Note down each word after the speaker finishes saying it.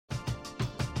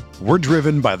We're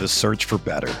driven by the search for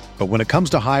better. But when it comes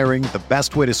to hiring, the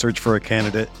best way to search for a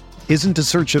candidate isn't to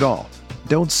search at all.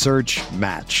 Don't search,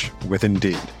 match with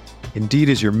Indeed. Indeed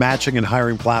is your matching and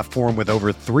hiring platform with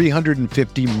over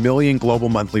 350 million global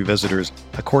monthly visitors,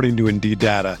 according to Indeed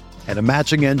data, and a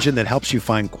matching engine that helps you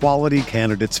find quality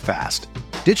candidates fast.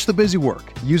 Ditch the busy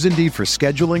work. Use Indeed for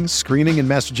scheduling, screening, and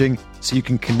messaging so you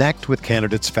can connect with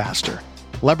candidates faster.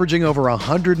 Leveraging over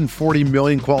 140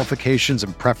 million qualifications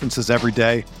and preferences every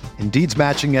day, Indeed's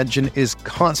matching engine is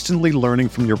constantly learning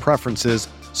from your preferences,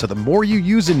 so the more you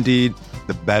use Indeed,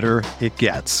 the better it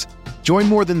gets. Join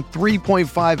more than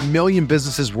 3.5 million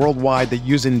businesses worldwide that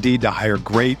use Indeed to hire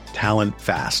great talent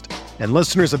fast. And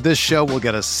listeners of this show will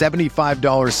get a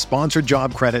 $75 sponsored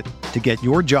job credit to get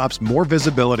your jobs more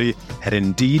visibility at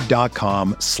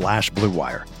Indeed.com/Blue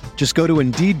Wire. Just go to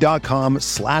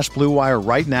Indeed.com/Blue Wire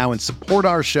right now and support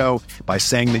our show by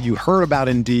saying that you heard about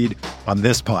Indeed on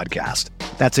this podcast.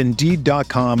 That's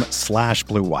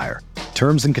Indeed.com/Blue Wire.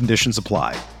 Terms and conditions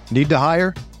apply. Need to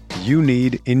hire? You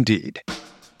need Indeed.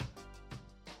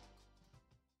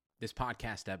 This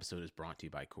podcast episode is brought to you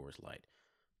by Coors Light.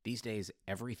 These days,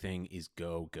 everything is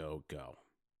go, go, go.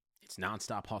 It's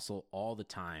nonstop hustle all the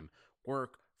time.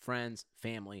 Work, friends,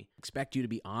 family, expect you to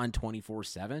be on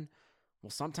 24/7. Well,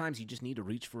 sometimes you just need to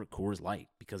reach for a Coors Light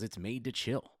because it's made to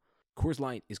chill. Coors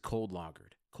Light is cold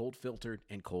lagered, cold filtered,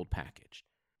 and cold packaged.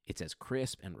 It's as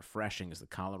crisp and refreshing as the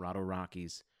Colorado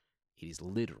Rockies. It is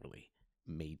literally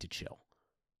made to chill.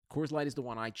 Coors Light is the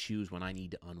one I choose when I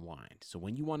need to unwind. So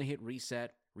when you want to hit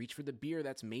reset, reach for the beer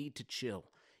that's made to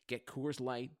chill. Get Coors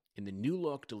Light in the new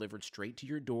look delivered straight to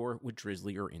your door with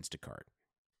Drizzly or Instacart.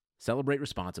 Celebrate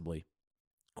responsibly.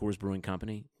 Coors Brewing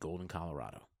Company, Golden,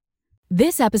 Colorado.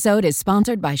 This episode is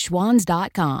sponsored by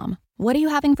Schwans.com. What are you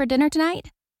having for dinner tonight?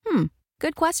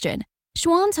 Good question.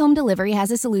 Schwann's Home Delivery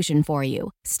has a solution for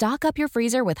you. Stock up your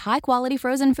freezer with high-quality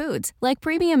frozen foods like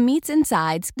premium meats and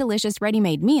sides, delicious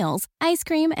ready-made meals, ice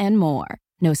cream, and more.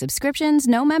 No subscriptions,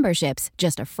 no memberships,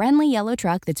 just a friendly yellow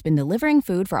truck that's been delivering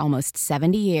food for almost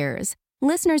 70 years.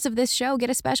 Listeners of this show get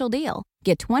a special deal.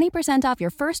 Get 20% off your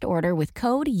first order with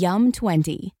code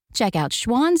YUM20. Check out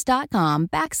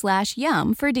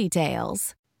schwans.com/YUM for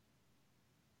details.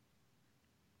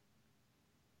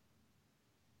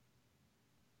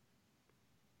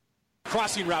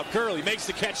 Crossing route, Gurley makes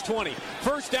the catch 20.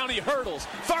 First down, he hurdles.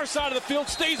 Far side of the field,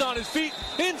 stays on his feet,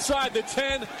 inside the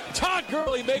 10. Todd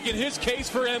Gurley making his case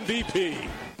for MVP.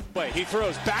 He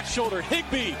throws back shoulder.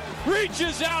 Higbee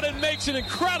reaches out and makes an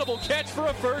incredible catch for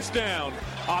a first down.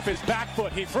 Off his back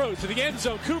foot, he throws to the end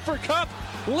zone. Cooper Kupp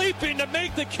leaping to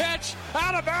make the catch.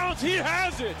 Out of bounds, he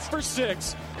has it for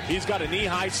 6. He's got a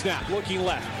knee-high snap, looking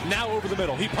left, now over the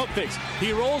middle. He pump fakes,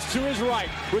 he rolls to his right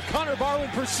with Connor Barwin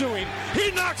pursuing.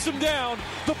 He knocks him down.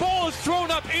 The ball is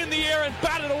thrown up in the air and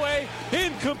batted away.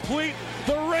 Incomplete.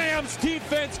 The Rams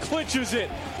defense clinches it.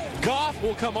 Goff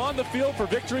will come on the field for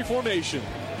victory formation.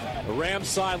 The Rams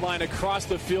sideline across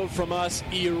the field from us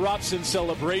erupts in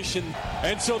celebration.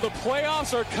 And so the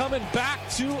playoffs are coming back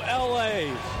to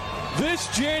LA this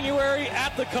January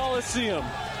at the Coliseum.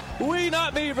 We,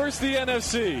 not me, versus the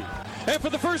NFC. And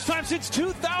for the first time since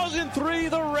 2003,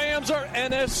 the Rams are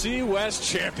NFC West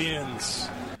champions.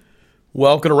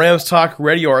 Welcome to Rams Talk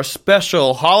Radio, our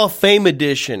special Hall of Fame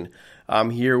edition.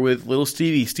 I'm here with little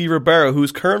Stevie, Steve Ribeiro,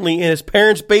 who's currently in his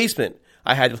parents' basement.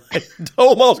 I had to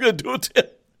tell him I was going to do it to him.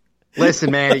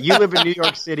 Listen, man, you live in New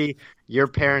York City. Your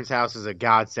parents' house is a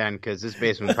godsend because this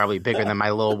basement is probably bigger than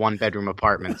my little one-bedroom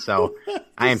apartment. So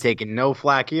I am taking no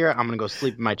flack here. I'm going to go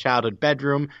sleep in my childhood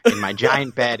bedroom in my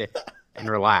giant bed and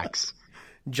relax.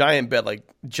 Giant bed, like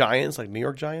Giants, like New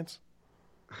York Giants?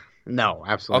 No,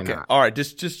 absolutely not. All right,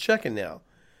 just checking now.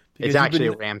 It's actually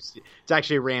a Rams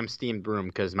themed room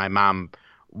because my mom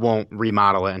won't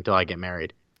remodel it until I get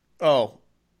married. Oh,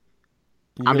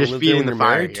 I'm just feeding the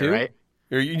fire here, right?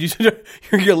 You're going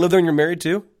to live there when you're married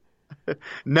too?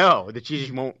 No, that she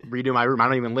just won't redo my room. I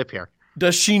don't even live here.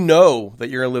 Does she know that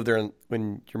you're going to live there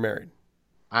when you're married?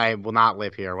 I will not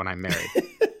live here when I'm married.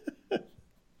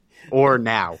 Or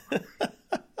now.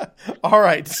 All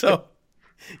right, so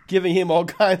giving him all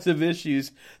kinds of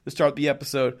issues to start the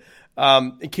episode.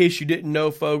 In case you didn't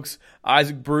know, folks,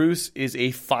 Isaac Bruce is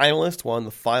a finalist, won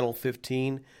the final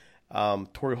 15.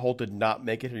 Torry Holt did not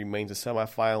make it. He remains a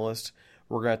semifinalist.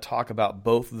 We're going to talk about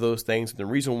both of those things. And the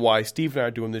reason why Steve and I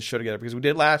are doing this show together, because we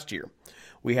did last year.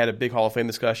 We had a big Hall of Fame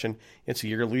discussion. It's a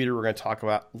year later. We're going to talk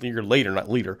about later, and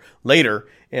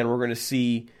we're going to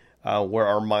see where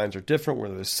our minds are different, where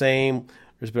they're the same.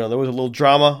 There was a little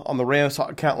drama on the Rams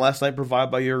Talk account last night provided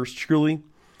by yours truly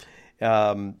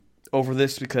over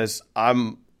this because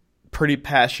I'm pretty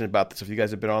passionate about this. If you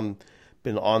guys have been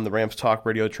been on the Rams Talk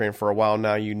radio train for a while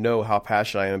now, you know how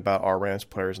passionate I am about our Rams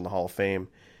players in the Hall of Fame.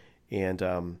 And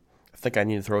I think I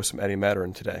need to throw some Eddie Matter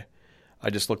in today. I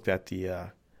just looked at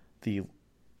the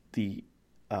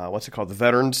what's it called, the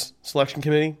Veterans Selection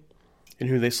Committee, and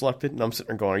who they selected, and I'm sitting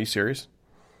there going, are you serious?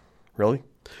 Really?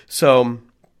 So I'm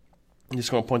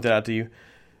just going to point that out to you.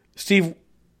 Steve,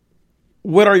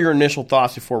 what are your initial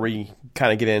thoughts before we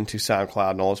kind of get into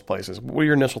SoundCloud and all those places? What are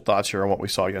your initial thoughts here on what we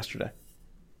saw yesterday?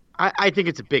 I think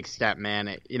it's a big step,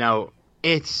 man.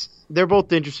 They're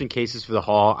both interesting cases for the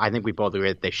Hall. I think we both agree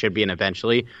that they should be in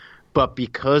eventually. But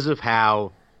because of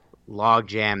how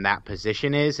logjam that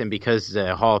position is, and because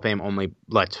the Hall of Fame only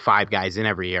lets 5 guys in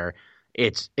every year,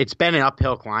 it's been an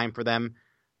uphill climb for them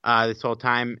this whole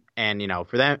time. And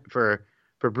for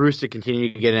Bruce to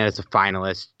continue to get in as a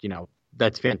finalist,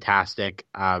 that's fantastic.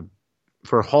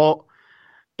 For Holt,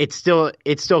 it's still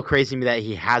crazy to me that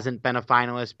he hasn't been a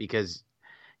finalist, because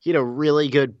he had a really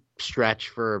good stretch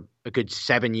for a good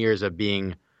 7 years of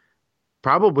being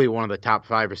probably one of the top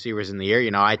 5 receivers in the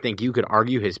year. I think you could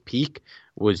argue his peak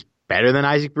was better than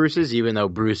Isaac Bruce's, even though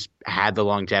Bruce had the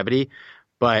longevity.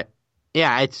 But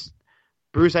yeah, it's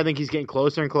Bruce. I think he's getting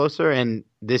closer and closer, and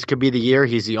this could be the year.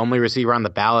 He's the only receiver on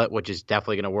the ballot, which is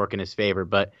definitely going to work in his favor.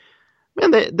 But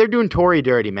man, they're doing Torry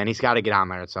dirty, man. He's got to get on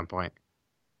there at some point.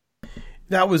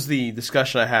 That was the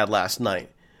discussion I had last night.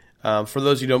 For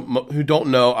those who don't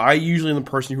know, I usually am the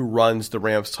person who runs the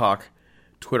Rams Talk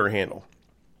Twitter handle.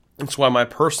 That's why my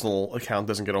personal account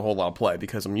doesn't get a whole lot of play,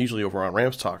 because I'm usually over on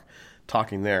Rams Talk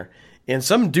talking there. And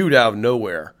some dude out of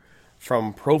nowhere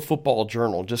from Pro Football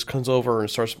Journal just comes over and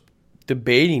starts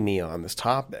debating me on this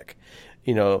topic.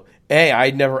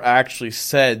 I never actually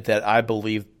said that I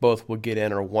believe both would get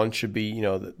in or one should be,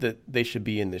 that they should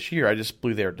be in this year. I just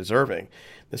believe they're deserving.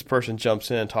 This person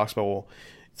jumps in and talks about,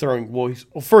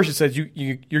 first it says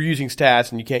you're using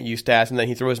stats and you can't use stats, and then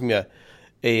he throws me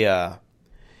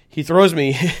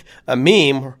a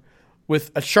meme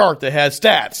with a chart that has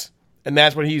stats, and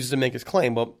that's what he uses to make his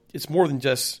claim. Well, it's more than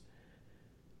just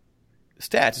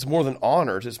stats. It's more than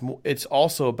honors. It's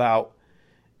also about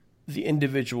the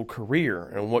individual career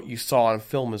and what you saw on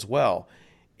film as well.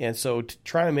 And so to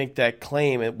try to make that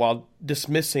claim while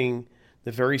dismissing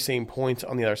the very same points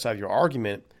on the other side of your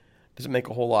argument doesn't make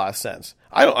a whole lot of sense.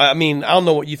 I don't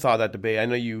know what you thought of that debate. I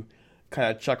know you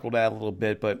kind of chuckled at it a little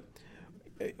bit, but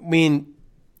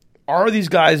are these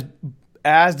guys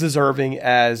as deserving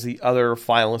as the other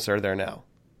finalists are there now?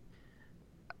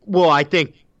 Well, I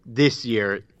think this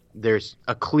year there's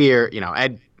a clear,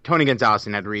 Tony Gonzalez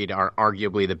and Ed Reed are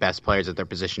arguably the best players at their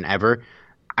position ever.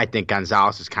 I think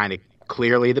Gonzalez is kind of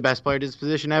clearly the best player at his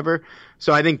position ever.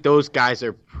 So I think those guys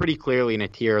are pretty clearly in a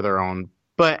tier of their own.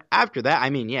 But after that,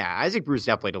 Isaac Bruce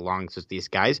definitely belongs with these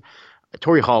guys.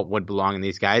 Torry Holt would belong in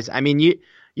these guys.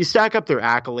 You stack up their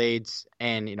accolades,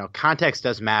 and context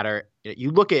does matter.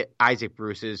 You look at Isaac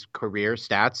Bruce's career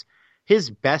stats. His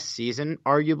best season,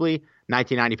 arguably,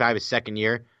 1995, his second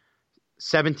year,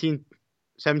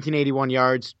 1781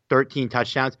 yards, 13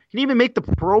 touchdowns. He didn't even make the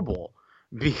Pro Bowl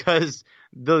because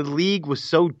the league was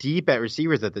so deep at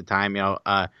receivers at the time.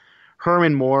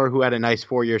 Herman Moore, who had a nice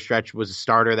 4-year stretch, was a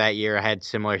starter that year. Had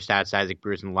similar stats to Isaac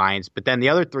Bruce and Lions. But then the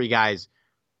other 3 guys,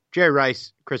 Jerry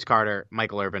Rice, Chris Carter,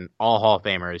 Michael Irvin, all Hall of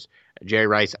Famers. Jerry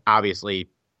Rice, obviously,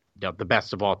 the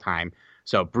best of all time.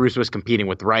 So Bruce was competing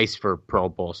with Rice for Pro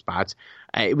Bowl spots.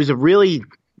 It was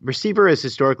receiver has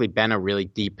historically been a really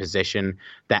deep position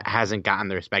that hasn't gotten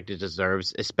the respect it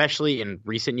deserves, especially in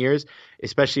recent years,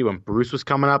 especially when Bruce was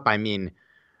coming up.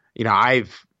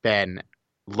 I've been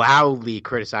loudly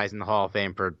criticizing the Hall of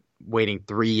Fame for waiting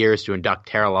 3 years to induct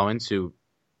Terrell Owens, who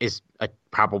is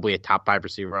probably a top 5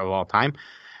 receiver of all time.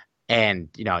 And,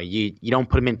 you don't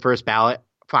put him in first ballot,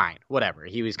 fine, whatever.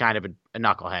 He was kind of a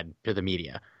knucklehead to the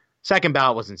media. Second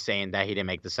ballot was insane that he didn't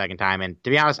make the second time. And to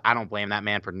be honest, I don't blame that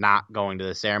man for not going to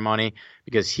the ceremony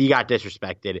because he got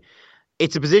disrespected.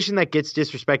 It's a position that gets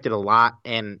disrespected a lot.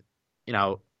 And,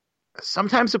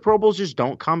 sometimes the Pro Bowls just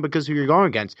don't come because who you're going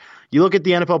against. You look at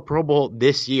the NFL Pro Bowl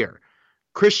this year.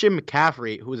 Christian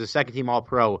McCaffrey, who was a second-team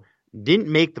All-Pro, didn't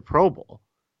make the Pro Bowl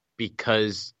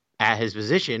because at his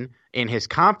position in his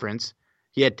conference,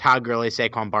 he had Todd Gurley,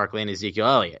 Saquon Barkley, and Ezekiel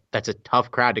Elliott. That's a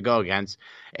tough crowd to go against,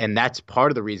 and that's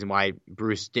part of the reason why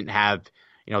Bruce didn't have,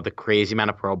 the crazy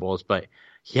amount of Pro Bowls. But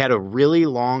he had a really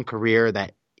long career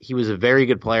that he was a very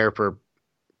good player for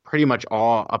pretty much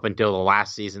all up until the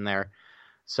last season there.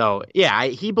 So, yeah,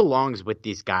 he belongs with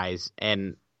these guys,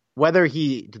 and whether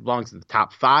he belongs in the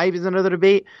top 5 is another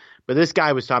debate, but this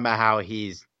guy was talking about how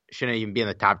he shouldn't even be in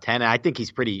the top 10, and I think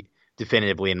he's pretty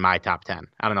definitively in my top 10.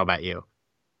 I don't know about you.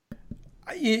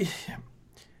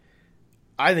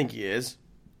 I think he is.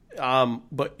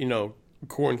 But,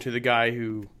 according to the guy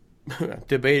who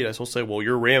debated us, he'll say, well,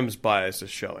 your Rams bias is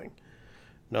showing.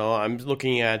 No, I'm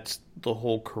looking at the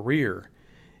whole career.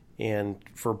 And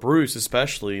for Bruce,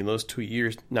 especially in those 2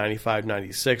 years, 95,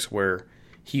 96, where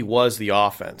he was the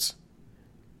offense.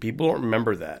 People don't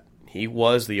remember that. He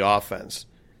was the offense.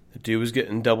 The dude was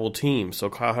getting double teamed, so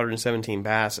caught 117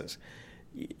 passes.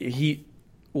 He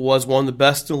was one of the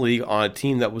best in the league on a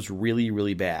team that was really,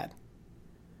 really bad.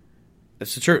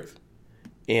 That's the truth.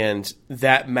 And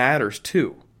that matters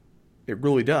too. It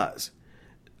really does.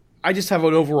 I just have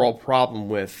an overall problem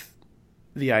with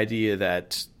the idea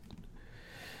that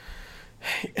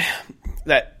he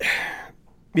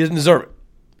doesn't deserve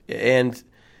it. And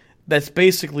that's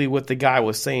basically what the guy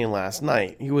was saying last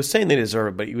night. He was saying they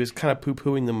deserve it, but he was kind of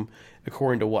poo-pooing them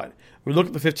according to what? We look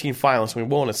at the 15 finalists, and we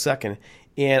will in a second,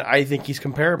 and I think he's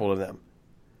comparable to them.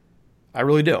 I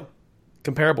really do.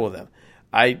 Comparable to them.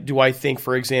 I think,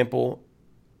 for example,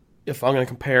 if I'm going to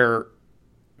compare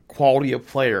quality of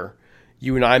player,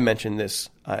 you and I mentioned this,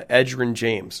 Edgerrin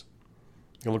James.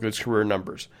 You can look at his career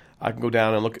numbers. I can go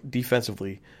down and look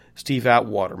defensively. Steve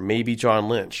Atwater, maybe John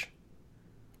Lynch.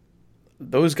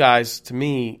 Those guys, to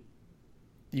me,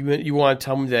 you want to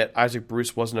tell me that Isaac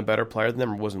Bruce wasn't a better player than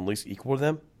them or wasn't at least equal to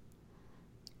them?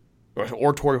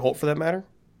 Or Torry Holt, for that matter?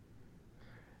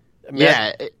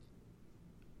 I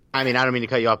don't mean to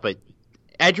cut you off, but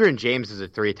Edgerrin James is a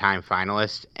 3-time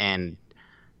finalist, and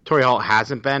Torry Holt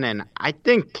hasn't been. And I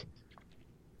think,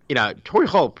 Torry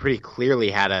Holt pretty clearly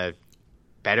had a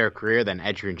better career than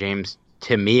Edgerrin James,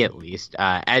 to me at least.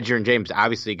 Edgerrin James,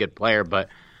 obviously a good player, but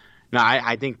no,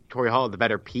 I think Torry Holt had the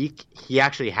better peak. He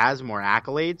actually has more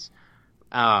accolades.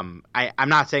 I'm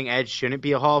not saying Edge shouldn't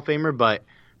be a Hall of Famer, but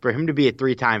for him to be a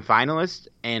 3-time finalist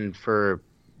and for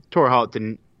Torry Holt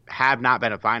to have not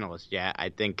been a finalist yet, I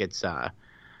think it's kind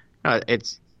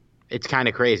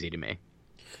of crazy to me.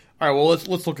 All right, well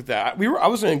let's look at that. I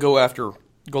was going to go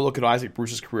look at Isaac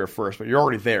Bruce's career first, but you're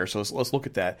already there, so let's look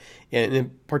at that. And in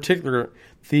particular,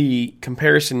 the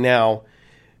comparison now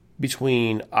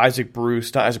between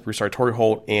Torry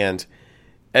Holt and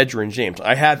Edgerrin James.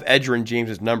 I have Edgerrin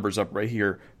James' numbers up right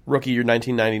here. Rookie year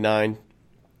 1999,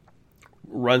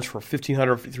 runs for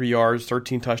 1,553 yards,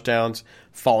 13 touchdowns.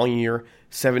 Following year,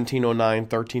 1,709,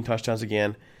 13 touchdowns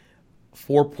again.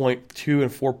 4.2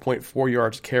 and 4.4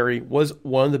 yards carry, was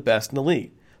one of the best in the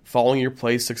league. Following year,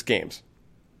 plays 6 games.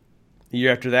 The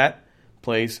year after that,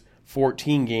 plays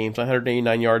 14 games,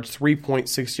 189 yards,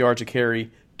 3.6 yards a carry,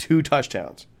 2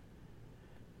 touchdowns.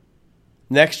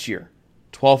 Next year,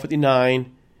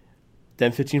 1,259,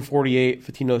 then 1,548,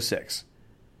 1,506.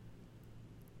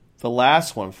 The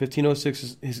last one, 1,506,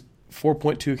 is his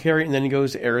 4.2 carry, and then he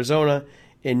goes to Arizona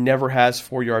and never has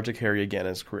 4 yards a carry again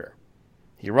in his career.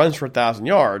 He runs for 1,000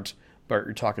 yards, but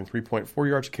you're talking 3.4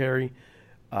 yards a carry,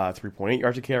 3.8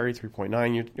 yards a carry,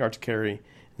 3.9 yards a carry, and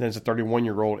then as a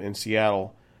 31-year-old in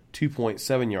Seattle,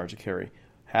 2.7 yards a carry.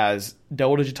 Has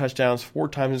double-digit touchdowns 4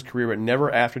 times in his career, but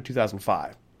never after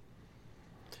 2005.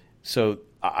 So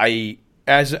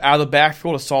as out of the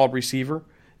backfield, a solid receiver,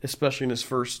 especially in his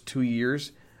first 2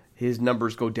 years, his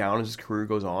numbers go down as his career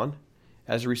goes on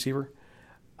as a receiver.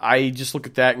 I just look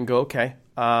at that and go, okay,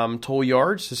 total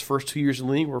yards, his first 2 years in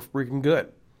the league were freaking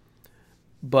good.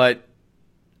 But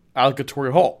I look at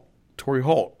Torry Holt.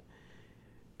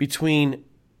 Between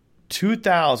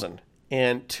 2000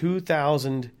 and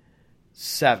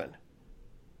 2007.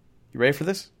 You ready for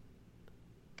this?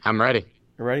 I'm ready.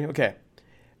 You ready? Okay.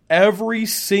 Every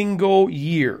single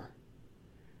year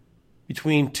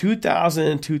between 2000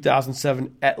 and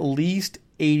 2007, at least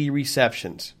 80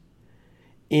 receptions.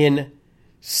 In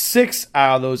 6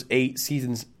 out of those 8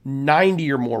 seasons,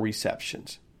 90 or more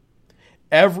receptions.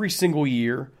 Every single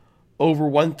year, over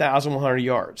 1,100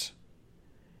 yards.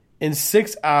 In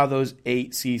 6 out of those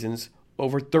 8 seasons,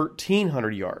 over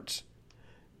 1,300 yards.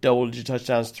 Double-digit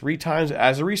touchdowns 3 times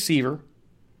as a receiver.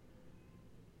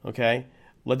 Okay?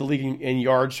 Led the league in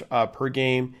yards per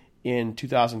game in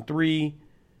 2003.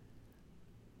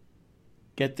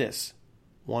 Get this.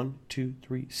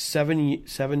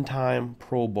 7-time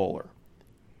Pro Bowler.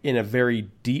 In a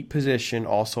very deep position,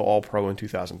 also All-Pro in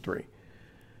 2003.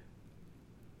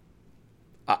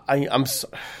 I'm so,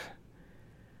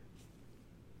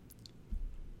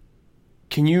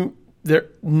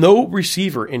 no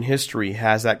receiver in history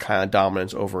has that kind of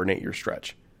dominance over an 8-year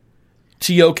stretch.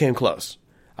 T.O. came close.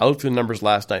 I looked through the numbers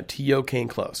last night. T.O. came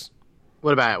close.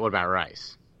 What about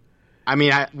Rice? I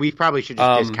mean, we probably should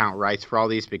just discount Rice for all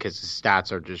these because his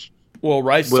stats are just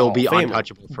Rice will be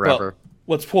untouchable forever.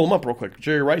 But let's pull him up real quick.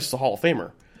 Jerry Rice is a Hall of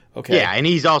Famer. Okay. Yeah, and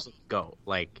he's also GOAT.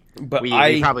 We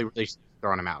probably really should have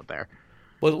thrown him out there.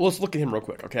 Well, let's look at him real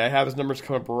quick. Okay, I have his numbers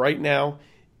come up right now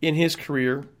in his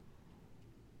career.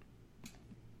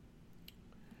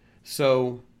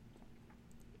 So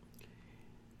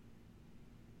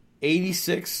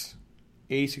 86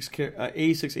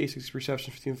 receptions,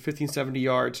 1570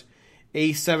 yards.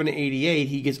 87 to 88,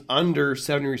 he gets under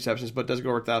 70 receptions, but does go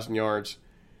over 1,000 yards.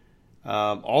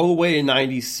 All the way to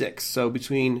 96. So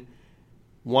between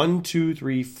 1, 2,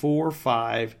 3, 4,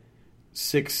 5,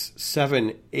 6,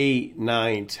 7, 8,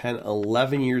 9, 10,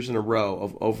 11 years in a row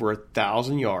of over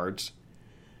 1,000 yards.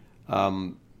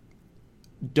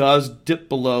 Does dip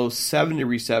below 70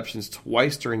 receptions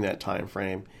twice during that time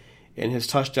frame, and his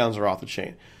touchdowns are off the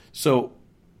chain. So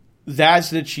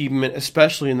that's an achievement,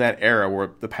 especially in that era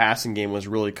where the passing game was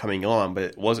really coming on, but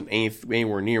it wasn't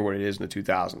anywhere near what it is in the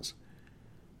 2000s.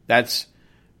 That's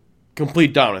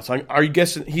complete dominance. Are you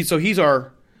guessing? I think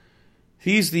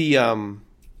he's the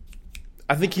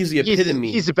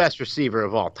epitome. He's the best receiver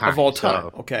of all time. Of all time,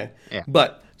 so, okay. Yeah.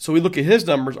 But so we look at his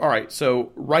numbers. All right,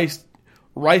 so Rice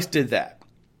did that,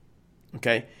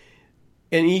 okay.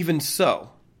 And even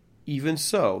so,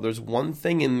 there's one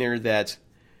thing in there that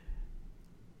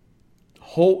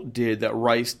Holt did that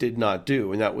Rice did not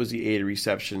do, and that was the 80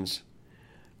 receptions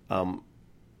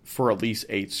for at least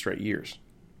 8 straight years.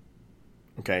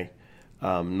 Okay,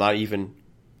 not even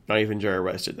Jerry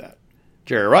Rice did that.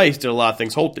 Jerry Rice did a lot of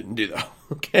things Holt didn't do, though.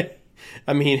 Okay,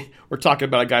 I mean, we're talking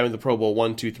about a guy with the Pro Bowl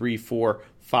 1, 2, 3, 4,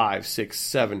 5, 6,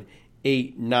 7,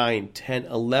 8, 9, 10,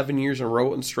 11 years in a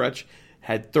row and stretch.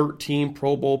 Had 13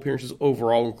 Pro Bowl appearances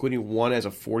overall, including one as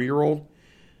a 40-year-old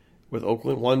with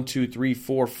Oakland. 1, 2, 3,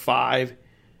 4, 5,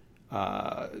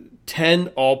 10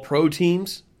 All-Pro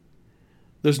teams.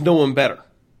 There's no one better.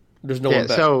 There's no one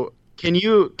better. So can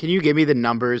you give me the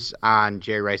numbers on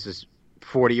Jerry Rice's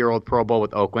 40-year-old Pro Bowl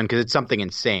with Oakland? Because it's something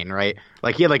insane, right?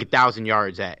 Like he had 1,000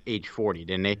 yards at age 40,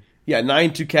 didn't he? Yeah,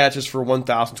 92 catches for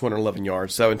 1,211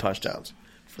 yards, 7 touchdowns.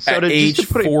 So at age to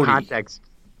put 40.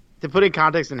 To put in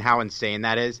context and how insane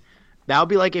that is, that would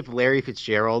be like if Larry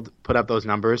Fitzgerald put up those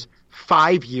numbers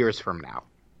 5 years from now.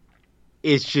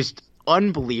 It's just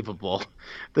unbelievable,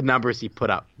 the numbers he put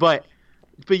up. But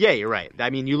yeah, you're right. I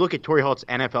mean, you look at Torry Holt's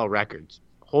NFL records.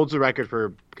 Holds the record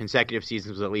for consecutive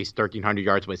seasons with at least 1,300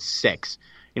 yards with 6.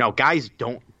 Guys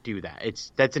don't do that.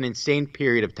 That's an insane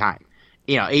period of time.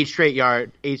 8 straight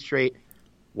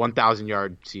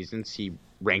 1,000-yard seasons. He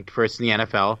ranked first in the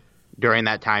NFL during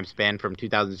that time span from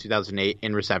 2000 to 2008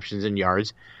 in receptions and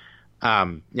yards.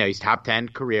 He's top 10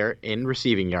 career in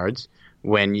receiving yards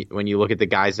when you look at the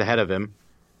guys ahead of him.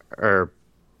 Or,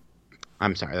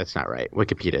 I'm sorry, that's not right.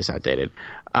 Wikipedia is outdated.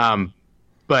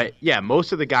 But, yeah,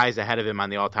 most of the guys ahead of him on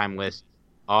the all-time list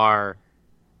are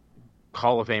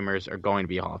Hall of Famers or going to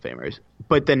be Hall of Famers.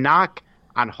 But the knock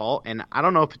on Holt, and I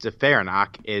don't know if it's a fair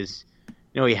knock, is,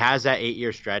 he has that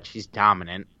 8-year stretch. He's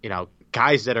dominant.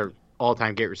 Guys that are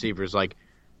all-time great receivers like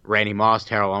Randy Moss,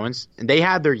 Terrell Owens, and they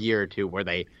had their year or two where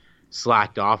they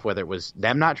slacked off, whether it was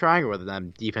them not trying or whether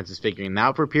them defense is figuring it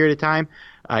out for a period of time.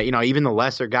 Even the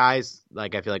lesser guys,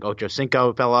 like I feel like Ocho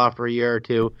Cinco fell off for a year or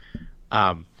two.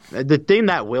 The thing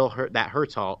that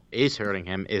hurts Holt is hurting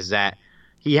him is that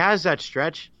he has that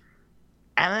stretch,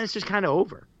 and then it's just kind of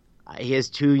over. He has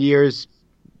 2 years,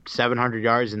 700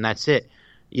 yards, and that's it.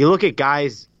 You look at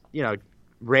guys,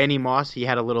 Randy Moss, he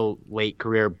had a little late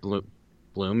career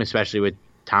bloom, especially with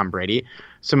Tom Brady.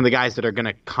 Some of the guys that are going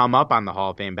to come up on the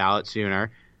Hall of Fame ballot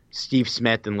sooner, Steve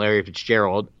Smith and Larry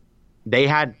Fitzgerald, they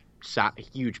had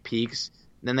huge peaks.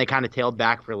 Then they kind of tailed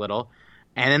back for a little,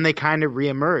 and then they kind of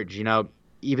reemerge.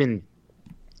 Even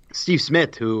Steve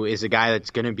Smith, who is a guy that's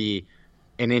going to be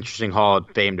an interesting Hall of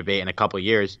Fame debate in a couple of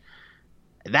years,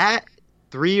 that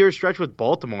 3-year stretch with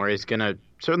Baltimore is going to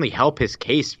certainly help his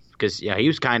case because he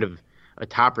was kind of a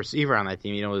top receiver on that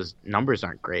team. His numbers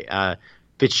aren't great.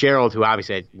 Fitzgerald, who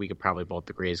obviously we could probably both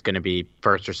agree is going to be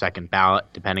first or second ballot,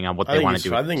 depending on what they want to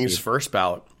do. I think he's first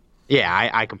ballot. Yeah,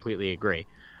 I completely agree.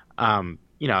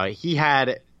 He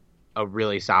had a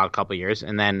really solid couple of years,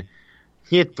 and then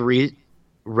he had 2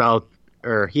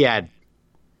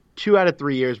 out of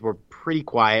 3 years were pretty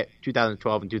quiet,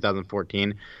 2012 and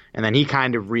 2014, and then he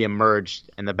kind of reemerged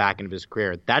in the back end of his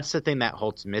career. That's the thing that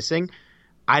Holt's missing.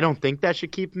 I don't think that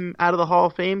should keep him out of the Hall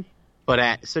of Fame, but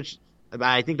I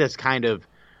think that's kind of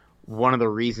one of the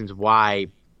reasons why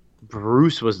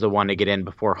Bruce was the one to get in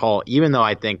before Holt, even though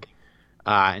I think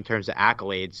in terms of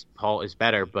accolades, Holt is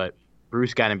better, but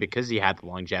Bruce got in because he had the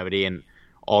longevity and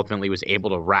ultimately was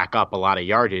able to rack up a lot of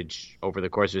yardage over the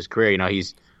course of his career.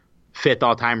 He's 5th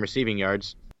all-time receiving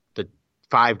yards. The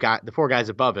 4 guys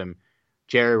above him,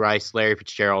 Jerry Rice, Larry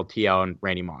Fitzgerald, T.O., and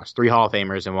Randy Moss. 3 Hall of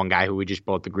Famers and 1 guy who we just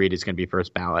both agreed is going to be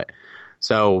first ballot.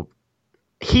 So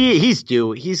He's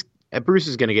due. Bruce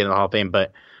is going to get in the Hall of Fame,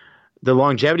 but the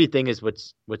longevity thing is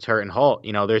what's hurting Holt.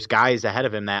 There's guys ahead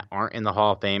of him that aren't in the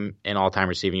Hall of Fame in all-time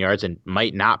receiving yards and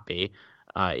might not be.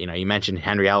 You mentioned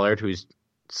Henry Ellard, who's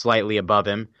slightly above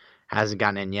him, hasn't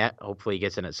gotten in yet. Hopefully he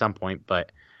gets in at some point.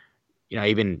 But,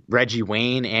 even Reggie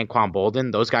Wayne, Anquan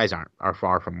Bolden, those guys are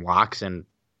far from locks. And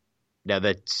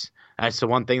that's the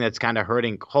one thing that's kind of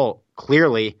hurting Holt.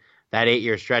 Clearly, that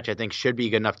 8-year stretch, I think, should be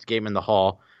good enough to get him in the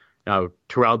Hall.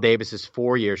 Terrell Davis's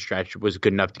 4-year stretch was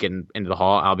good enough to get into the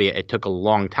Hall, albeit it took a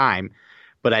long time.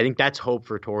 But I think that's hope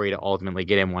for Torry to ultimately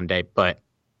get in one day. But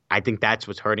I think that's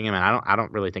what's hurting him, and I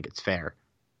don't really think it's fair.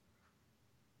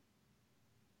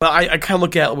 But I kind of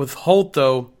look at it with Holt,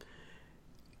 though.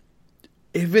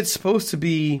 If it's supposed to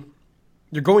be,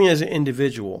 you're going as an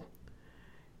individual,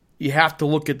 you have to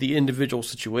look at the individual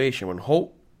situation. When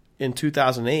Holt in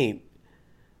 2008,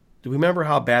 do we remember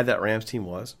how bad that Rams team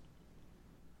was?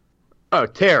 Oh,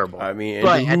 terrible. I mean,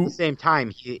 but at the same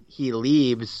time, he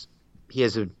leaves. He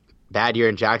has a bad year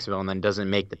in Jacksonville and then doesn't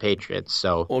make the Patriots.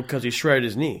 So, because he shredded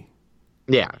his knee.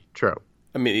 Yeah, true.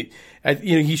 I mean,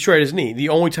 he shredded his knee. The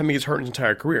only time he gets hurt in his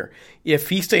entire career. If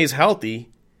he stays healthy,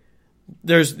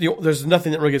 there's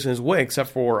nothing that really gets in his way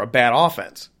except for a bad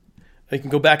offense. You can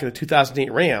go back to the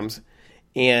 2008 Rams,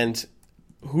 and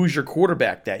who's your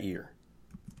quarterback that year?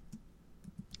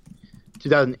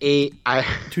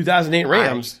 2008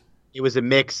 Rams. It was a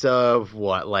mix of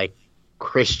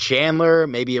Chris Chandler,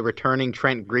 maybe a returning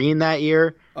Trent Green that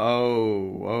year.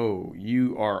 Oh,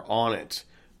 you are on it.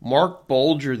 Mark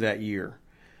Bulger that year,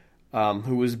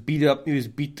 who was beat up. He was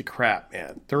beat to crap,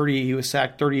 man. He was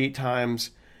sacked 38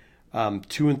 times.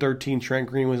 2-13. Trent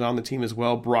Green was on the team as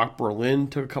well. Brock Berlin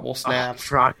took a couple snaps.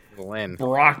 Brock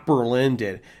Berlin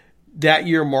did. That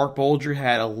year, Mark Bulger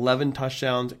had 11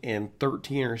 touchdowns and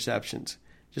 13 interceptions.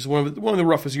 Just one of the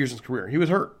roughest years in his career. He was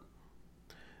hurt.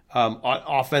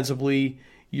 Offensively,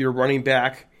 your running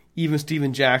back, even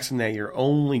Steven Jackson that year,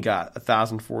 only got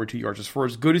 1,042 yards. As far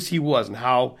as good as he was and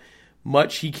how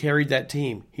much he carried that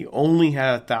team, he only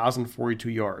had 1,042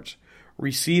 yards.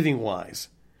 Receiving-wise,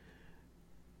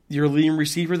 your leading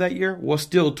receiver that year was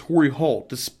still Torry Holt,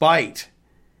 despite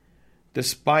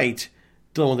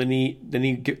dealing with the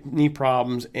knee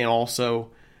problems and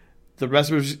also the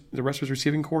rest of his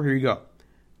receiving core. Here you go.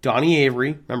 Donnie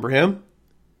Avery, remember him?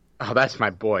 Oh, that's my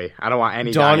boy. I don't want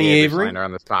any Donnie Avery slander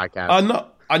on this podcast.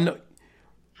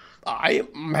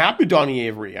 I'm happy Donnie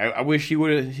Avery. I wish he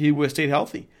would have stayed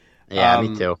healthy. Yeah,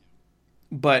 me too.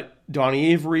 But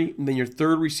Donnie Avery, and then your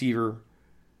third receiver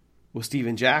was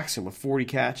Steven Jackson with 40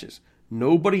 catches.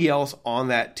 Nobody else on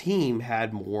that team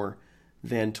had more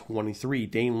than 23.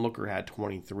 Dane Looker had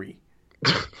 23.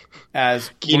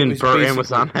 As Keenan Burton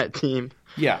was on that team.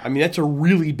 Yeah, I mean, that's a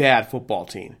really bad football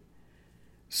team.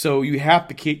 So you have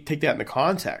to take that into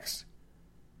context.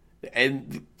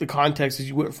 And the context is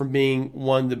you went from being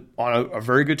on a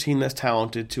very good team that's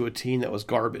talented to a team that was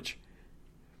garbage.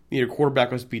 Your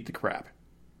quarterback was beat the crap.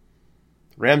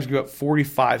 The Rams gave up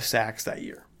 45 sacks that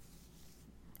year.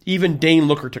 Even Dane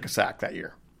Looker took a sack that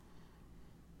year.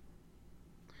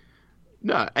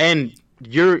 No, and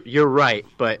you're right,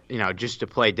 but just to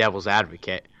play devil's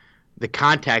advocate, the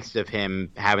context of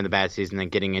him having the bad season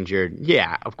and getting injured,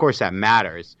 yeah, of course that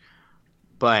matters.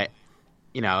 But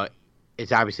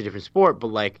it's obviously a different sport. But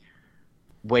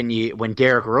when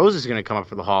Derrick Rose is going to come up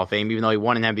for the Hall of Fame, even though he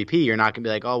won an MVP, you're not going to be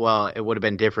like, oh well, it would have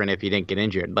been different if he didn't get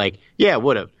injured. Yeah, it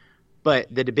would have.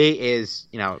 But the debate is,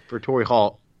 for Torry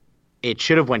Holt, it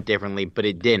should have went differently, but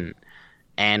it didn't.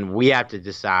 And we have to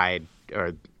decide,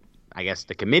 or I guess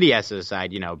the committee has to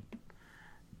decide,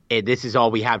 this is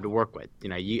all we have to work with.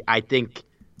 I think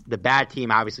the bad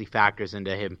team obviously factors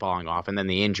into him falling off, and then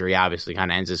the injury obviously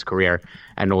kind of ends his career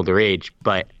at an older age.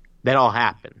 But that all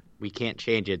happened. We can't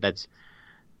change it. That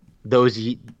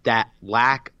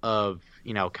lack of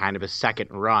kind of a second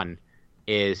run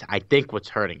is, I think, what's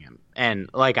hurting him. And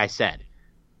like I said,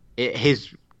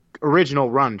 his original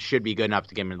run should be good enough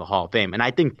to get him into the Hall of Fame. And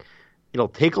I think it'll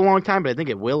take a long time, but I think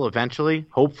it will eventually,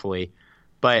 hopefully.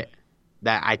 But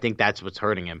I think that's what's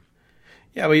hurting him.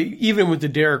 Yeah, but even with the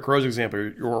Derrick Rose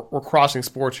example, we're crossing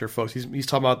sports here, folks. He's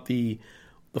talking about the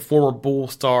former Bull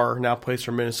star, now plays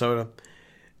for Minnesota.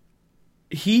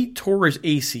 He tore his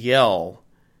ACL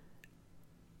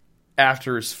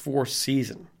after his fourth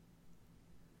season.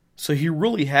 So he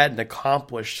really hadn't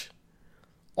accomplished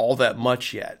all that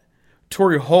much yet.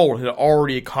 Torry Holt had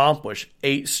already accomplished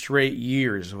 8 straight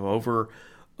years of over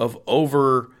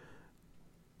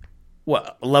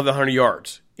 1,100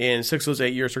 yards. In 6 of those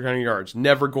 8 years, 300 yards.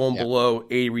 Never going below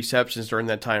 80 receptions during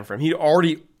that time frame. He'd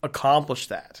already accomplished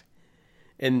that.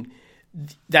 And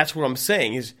that's what I'm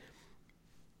saying is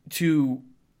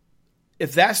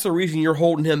if that's the reason you're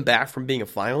holding him back from being a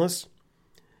finalist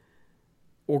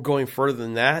or going further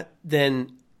than that,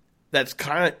 then it's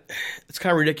kind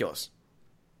of ridiculous.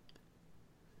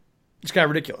 It's kind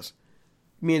of ridiculous.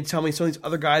 You mean to tell me some of these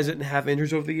other guys didn't have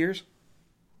injuries over the years?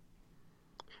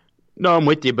 No, I'm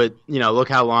with you, but look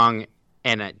how long,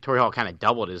 and Torry Holt kind of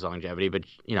doubled his longevity, but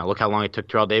look how long it took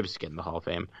Terrell Davis to get in the Hall of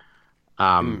Fame.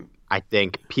 I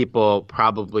think people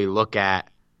probably look at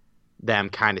them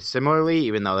kind of similarly,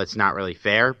 even though that's not really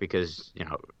fair because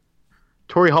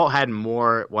Torry Holt had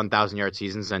more 1,000-yard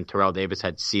seasons than Terrell Davis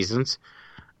had seasons,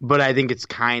 but I think it's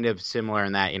kind of similar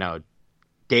in that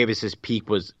Davis's peak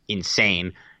was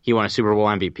insane. He won a Super Bowl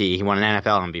MVP. He won an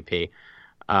NFL MVP.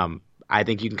 I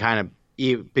think you can kind of,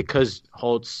 because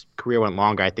Holt's career went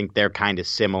longer, I think they're kind of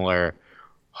similar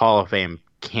Hall of Fame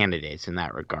candidates in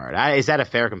that regard. Is that a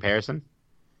fair comparison?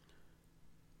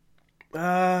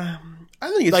 I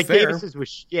think it's like fair. Davis's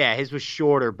his was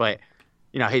shorter, but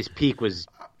his peak was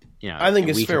I think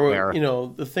it's fair. Aware.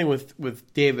 The thing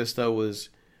with Davis though was,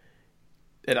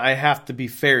 and I have to be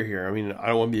fair here. I mean, I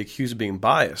don't want to be accused of being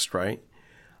biased, right?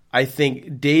 I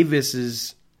think Davis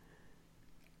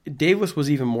was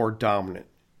even more dominant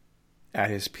at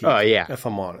his peak. Oh yeah, if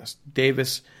I'm honest,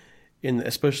 Davis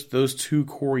especially those 2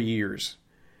 core years,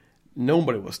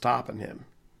 nobody was stopping him.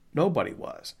 Nobody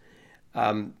was.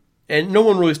 And no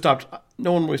one really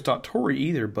stopped Torry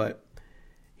either, but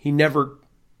he never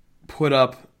put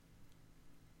up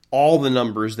all the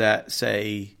numbers that,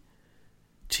 say,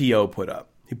 T.O. put up.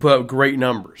 He put up great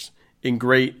numbers and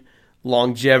great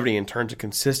longevity in terms of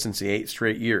consistency, 8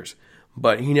 straight years.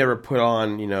 But he never put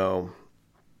on,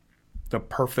 the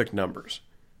perfect numbers.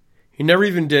 He never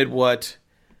even did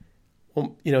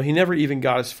he never even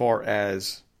got as far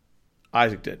as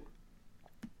Isaac did.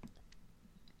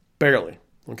 Barely.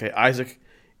 Okay, Isaac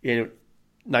in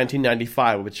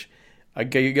 1995, which I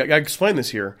got to explain this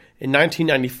here. In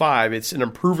 1995, it's an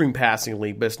improving passing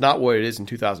league, but it's not what it is in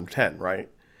 2010, right?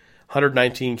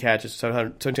 119 catches,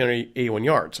 781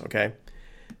 yards, okay?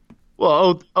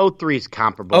 Well, 03 is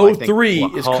comparable. 03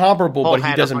 is comparable, but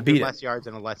he doesn't beat it. Less yards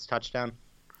and a less touchdown.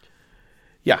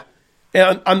 Yeah.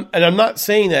 And I'm not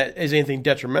saying that as anything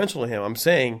detrimental to him. I'm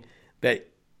saying that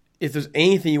if there's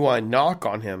anything you want to knock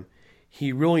on him,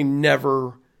 he really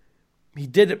never – he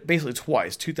did it basically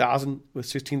twice, 2000 with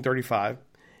 1635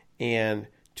 and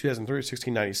 2003 with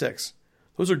 1696.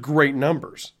 Those are great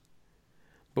numbers.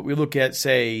 But we look at,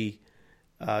 say,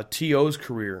 T.O.'s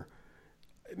career.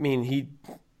 I mean,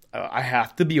 I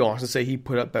have to be honest and say he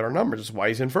put up better numbers. That's why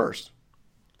he's in first.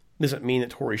 Doesn't mean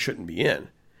that Torry shouldn't be in. And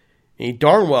he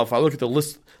darn well, if I look at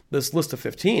this list of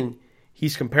 15,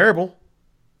 he's comparable.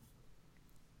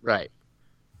 Right.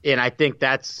 And I think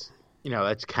that's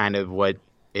kind of what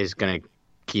is going to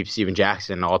keep Steven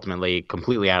Jackson ultimately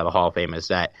completely out of the Hall of Fame is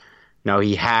that,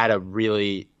 he had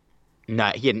he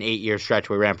had an 8-year stretch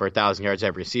where he ran for 1,000 yards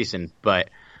every season, but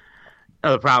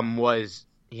the problem was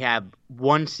he had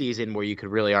one season where you could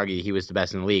really argue he was the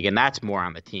best in the league, and that's more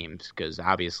on the teams because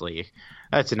obviously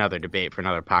that's another debate for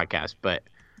another podcast. But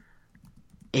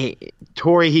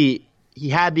Torry, he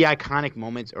had the iconic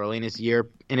moments early in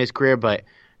his career, but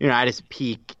at his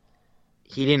peak,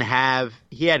 he had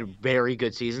very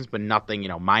good seasons, but nothing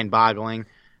mind-boggling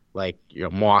like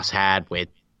Moss had with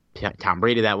Tom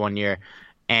Brady that one year,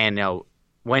 and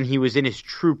when he was in his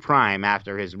true prime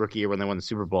after his rookie year when they won the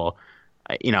Super Bowl,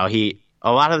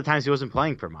 a lot of the times he wasn't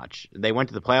playing for much. They went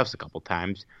to the playoffs a couple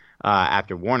times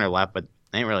after Warner left, but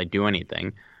they didn't really do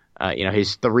anything.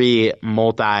 His 3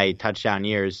 multi-touchdown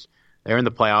years, they were in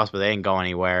the playoffs, but they didn't go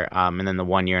anywhere. And then the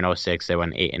 1 year in 2006, they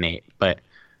went 8-8. But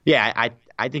yeah,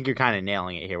 I think you're kind of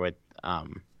nailing it here with,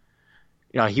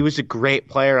 he was a great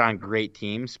player on great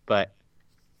teams, but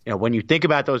when you think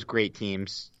about those great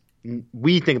teams,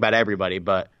 we think about everybody,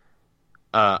 but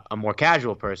a more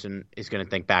casual person is going to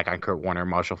think back on Kurt Warner,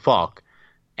 Marshall Faulk.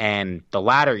 And the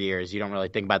latter years, you don't really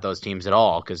think about those teams at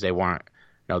all because they weren't,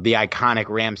 the iconic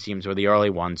Rams teams were the early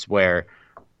ones where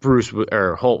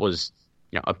Holt was,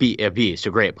 a beast, a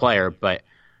great player, but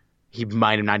he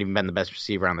might have not even been the best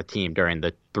receiver on the team during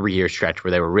the 3-year stretch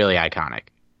where they were really iconic.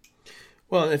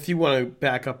 Well, if you want to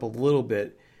back up a little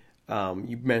bit,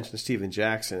 you mentioned Steven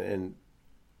Jackson, and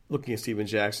looking at Steven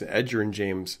Jackson, Edger and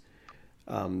James,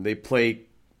 they play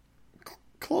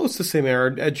close to the same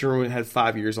era. Edger had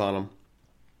 5 years on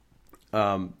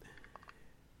him.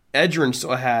 Edger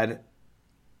still had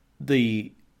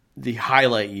the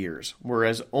highlight years,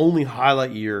 whereas only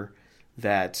highlight year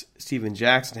that Steven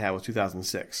Jackson had was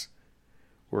 2006,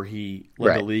 where he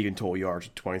led the league in total yards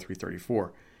at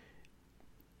 23-34.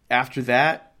 After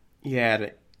that, he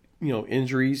had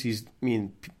injuries.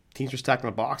 Teams were stacking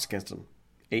the box against him.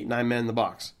 8, 9 men in the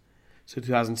box. So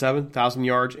 2007, 1,000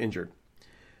 yards, injured.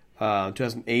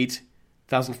 2008,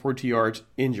 1,042 yards,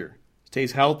 injured.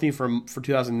 Stays healthy for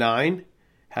 2009,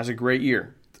 has a great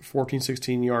year. 14,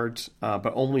 16 yards,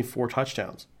 but only 4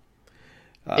 touchdowns.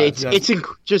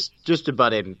 Just to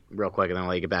butt in real quick and then I'll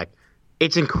let you get back.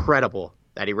 It's incredible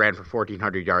that he ran for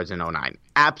 1,400 yards in 2009.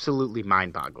 Absolutely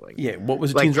mind-boggling. Yeah, what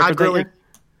was the team's record that year?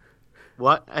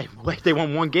 What? They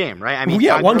won one game, right? I mean,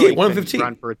 one game, 115.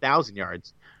 Run for 1,000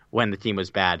 yards when the team was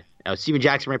bad. Steven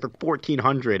Jackson ran for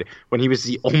 1,400 when he was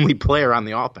the only player on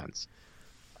the offense.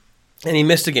 And he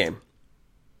missed a game.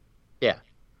 Yeah.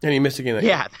 And he missed a game.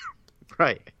 Yeah,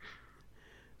 right.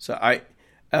 So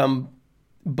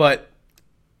but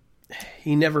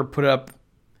he never put up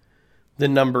the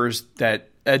numbers that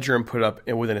Edgerrin put up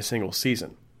within a single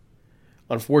season.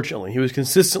 Unfortunately, he was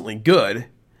consistently good,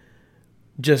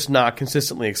 just not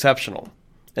consistently exceptional.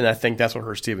 And I think that's what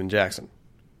hurt Steven Jackson.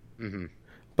 Mm-hmm.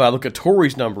 But I look at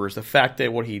Torry's numbers, the fact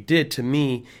that what he did to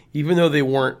me, even though they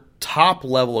weren't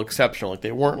top-level exceptional, like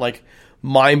they weren't like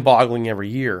mind-boggling every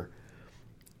year,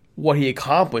 what he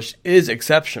accomplished is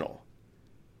exceptional.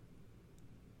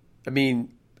 I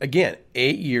mean, again,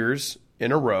 8 years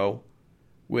in a row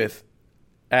with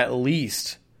at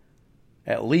least,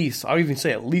 I'll even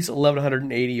say at least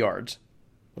 1,180 yards,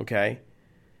 okay?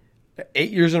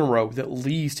 8 years in a row with at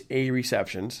least 80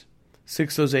 receptions,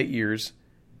 6 of those 8 years,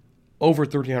 over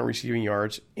 1,300 receiving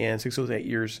yards, and 6 of those 8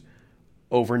 years,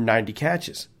 over 90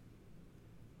 catches.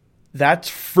 That's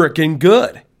freaking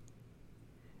good.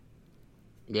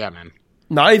 Yeah, man.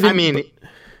 Not even. I mean,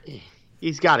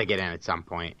 he's got to get in at some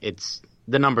point.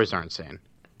 The numbers aren't insane.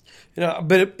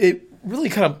 But it really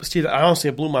kind of, Steve, honestly,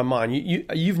 it blew my mind.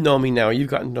 You've known me now. You've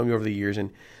gotten to know me over the years,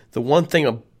 and the one thing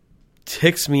that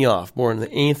ticks me off more than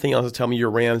anything else to tell me your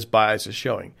Rams bias is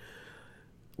showing.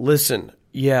 Listen,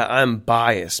 yeah, I'm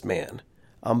biased, man.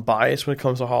 I'm biased when it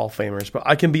comes to Hall of Famers, but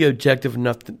I can be objective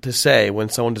enough to say when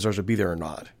someone deserves to be there or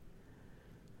not.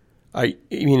 I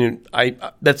mean,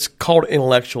 that's called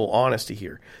intellectual honesty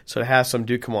here. So to have some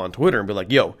dude come on Twitter and be like,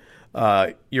 yo,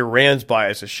 your Rams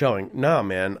bias is showing. No,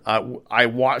 man, I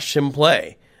watched him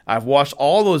play. I've watched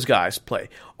all those guys play.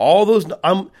 All those,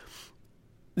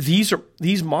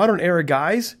 these modern era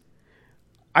guys.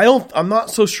 I'm not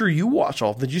so sure you watch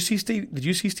all. Did you see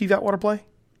Steve Atwater play?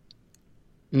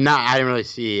 No, I didn't really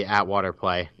see Atwater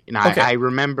play. Okay. I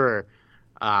remember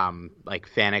like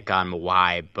Faneca on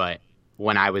Mawai, but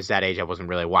when I was that age, I wasn't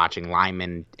really watching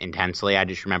linemen intensely. I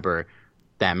just remember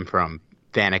them from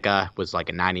Faneca was like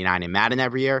a 99 in Madden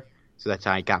every year, so that's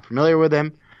how I got familiar with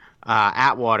him.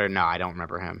 Atwater, no, I don't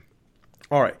remember him.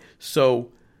 All right,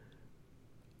 so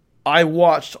I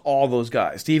watched all those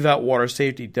guys. Steve Atwater,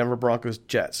 safety, Denver Broncos,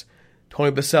 Jets.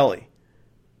 Tony Baselli,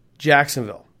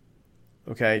 Jacksonville.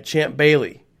 Okay, Champ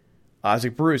Bailey,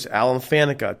 Isaac Bruce, Alan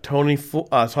Faneca,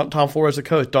 Tom Flores, the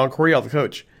coach, Don Coryell, the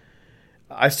coach.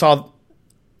 I saw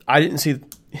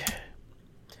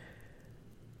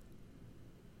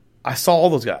all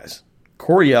those guys.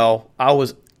 Coryell, I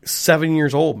was 7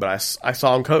 years old, but I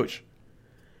saw him coach.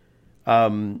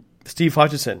 Steve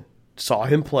Hutchinson, saw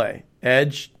him play.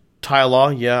 Edge, Ty Law,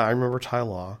 yeah, I remember Ty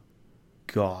Law.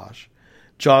 Gosh.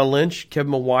 John Lynch,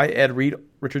 Kevin Mawai, Ed Reed,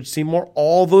 Richard Seymour,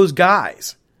 all those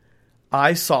guys.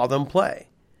 I saw them play.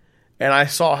 And I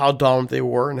saw how dominant they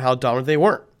were and how dominant they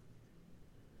weren't.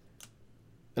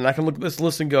 And I can look at this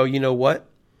list and go, you know what?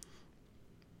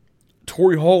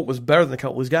 Torry Holt was better than a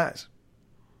couple of these guys.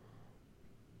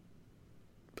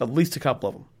 At least a couple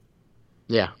of them.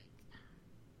 Yeah.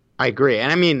 I agree.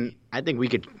 And I mean, I think we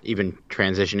could even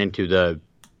transition into the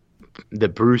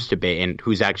Bruce debate and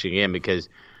who's actually in, because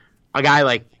a guy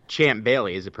like Champ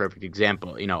Bailey is a perfect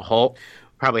example. Holt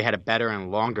probably had a better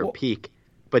and longer peak,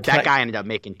 but that guy ended up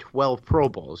making 12 Pro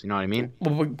Bowls. You know what I mean?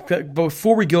 But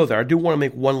before we go there, I do want to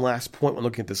make one last point when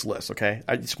looking at this list, okay?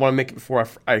 I just want to make it before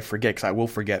I forget, because I will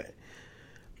forget it.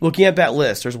 Looking at that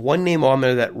list, there's one name on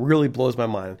there that really blows my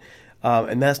mind,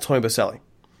 and that's Tony Baselli.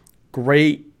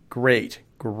 Great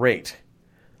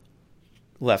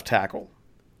left tackle.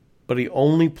 But he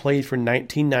only played from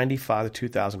 1995 to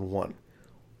 2001.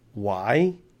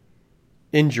 Why?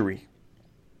 Injury.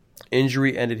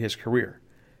 Injury ended his career.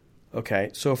 Okay,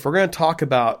 so if we're going to talk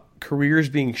about careers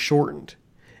being shortened,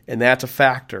 and that's a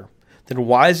factor, then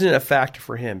why isn't it a factor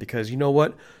for him? Because you know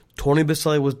what? Tony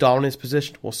Baselli was dominant in his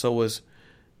position. Well, so was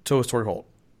Torry Holt.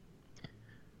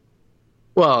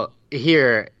 Well,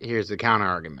 here's the counter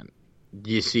argument.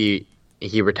 Do you see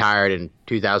he retired in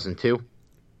 2002?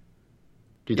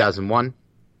 2001?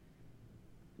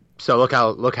 So look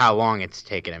how long it's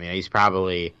taken. I mean,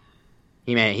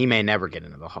 he may never get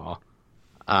into the Hall.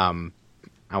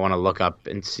 I want to look up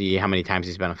and see how many times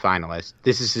he's been a finalist.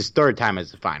 This is his third time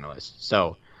as a finalist.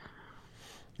 So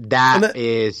that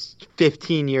is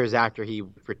 15 years after he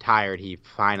retired, he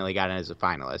finally got in as a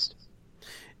finalist.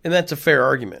 And that's a fair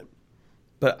argument.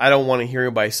 But I don't want to hear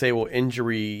anybody say, well,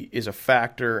 injury is a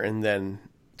factor, and then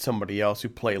somebody else who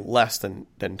played less than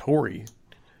Torry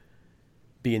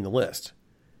be in the list.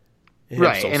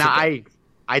 Right, and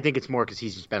I think it's more because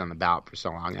he's just been on the ballot for so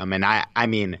long. I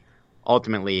mean,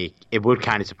 ultimately, it would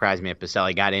kind of surprise me if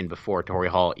Baselli got in before Torry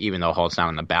Holt, even though Holt's not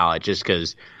on the ballot, just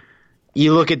because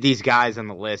you look at these guys on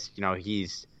the list,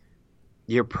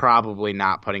 you're probably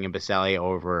not putting in Baselli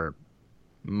over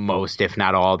most, if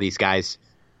not all, these guys.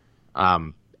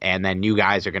 And then new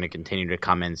guys are going to continue to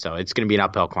come in, so it's going to be an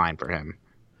uphill climb for him.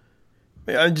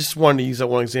 I just wanted to use that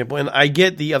one example, and I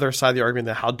get the other side of the argument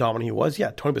that how dominant he was.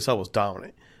 Yeah, Tony Baselli was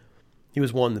dominant. He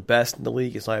was one of the best in the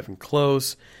league. It's not even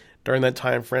close. During that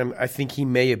time frame, I think he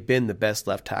may have been the best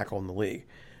left tackle in the league,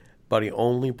 but he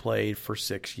only played for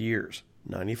 6 years,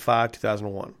 95,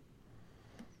 2001.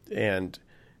 And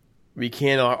we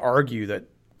cannot argue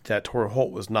that Torry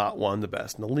Holt was not one of the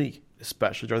best in the league,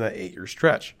 especially during that 8-year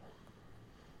stretch.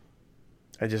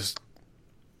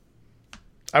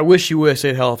 I wish he would have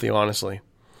stayed healthy, honestly.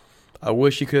 I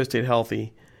wish he could have stayed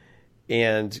healthy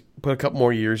and put a couple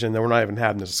more years in, then we're not even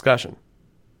having this discussion.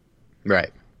 Right.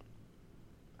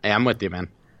 Hey, I'm with you, man.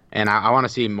 And I want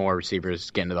to see more receivers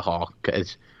get into the Hall,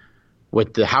 because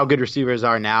with how good receivers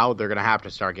are now, they're going to have to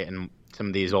start getting some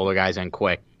of these older guys in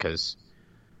quick, because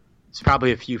it's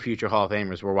probably a few future Hall of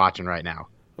Famers we're watching right now.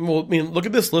 Well, I mean, look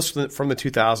at this list from the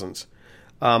 2000s.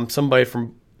 Somebody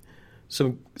from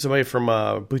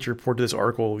Bleacher Report did this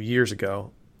article years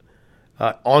ago.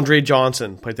 Andre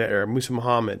Johnson played that era. Musa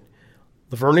Muhammad.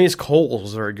 Lavernius Coles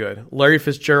was very good. Larry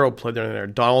Fitzgerald played there.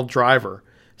 Donald Driver.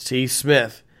 Steve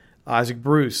Smith. Isaac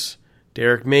Bruce.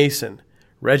 Derek Mason.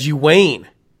 Reggie Wayne.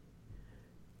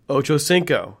 Ocho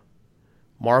Cinco.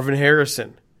 Marvin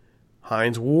Harrison.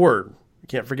 Hines Ward. You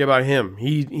can't forget about him.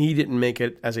 He didn't make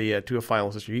it to a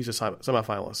finalist this year. He's a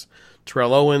semifinalist.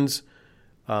 Terrell Owens.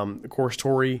 Of course,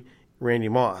 Torry. Randy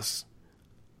Moss.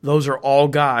 Those are all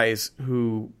guys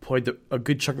who played a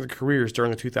good chunk of their careers during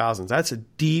the 2000s. That's a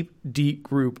deep, deep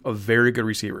group of very good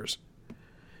receivers.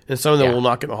 And some of them will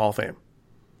not get in the Hall of Fame.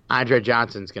 Andre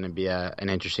Johnson's going to be an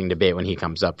interesting debate when he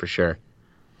comes up for sure.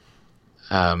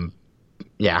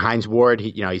 Hines Ward,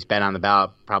 he's been on the ballot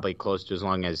probably close to as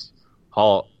long as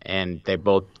Holt, and they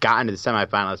both got into the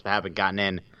semifinalists but haven't gotten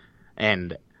in.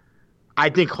 And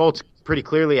I think Holt's pretty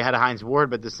clearly ahead of Hines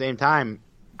Ward, but at the same time,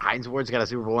 Hines Ward's got a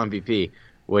Super Bowl MVP,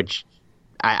 which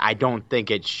I don't think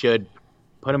it should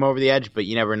put him over the edge, but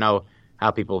you never know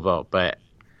how people vote. But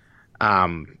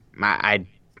I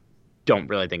don't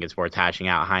really think it's worth hashing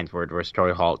out Hines Ward versus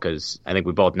Torry Holt, because I think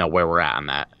we both know where we're at on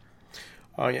that.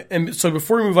 Oh, yeah. And so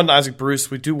before we move on to Isaac Bruce,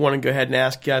 we do want to go ahead and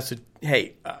ask you guys,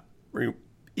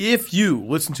 if you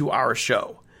listen to our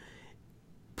show,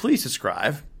 please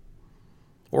subscribe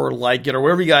or like it or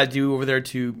whatever you got to do over there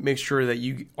to make sure that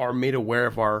you are made aware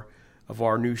of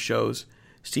our new shows.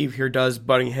 Steve here does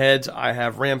Butting Heads. I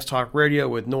have Rams Talk Radio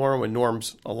with Norm when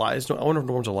Norm's alive. I wonder if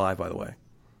Norm's alive, by the way.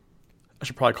 I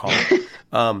should probably call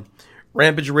him.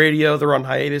 Rampage Radio, they're on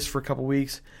hiatus for a couple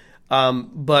weeks.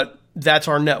 But that's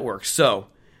our network. So,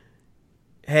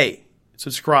 hey,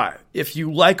 subscribe. If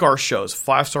you like our shows,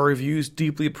 5-star reviews,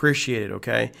 deeply appreciated,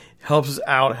 okay? Helps us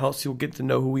out. It helps people get to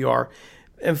know who we are.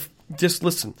 And just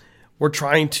listen, we're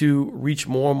trying to reach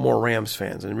more and more Rams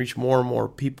fans and reach more and more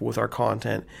people with our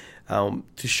content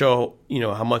to show,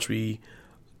 how much we,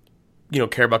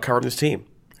 care about covering this team.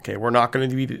 Okay, we're not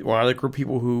a group of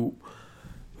people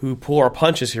who pull our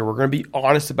punches here. We're going to be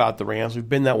honest about the Rams. We've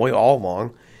been that way all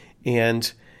along.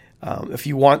 And if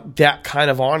you want that kind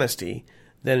of honesty,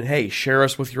 then, hey, share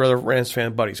us with your other Rams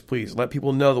fan buddies, please. Let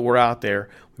people know that we're out there.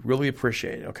 We really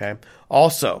appreciate it, okay?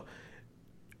 Also,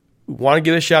 we want to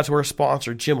give a shout out to our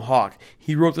sponsor, Jim Hawk.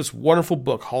 He wrote this wonderful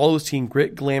book, Hollywood's Team,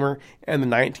 Grit, Glamour, and the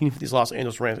 1950s Los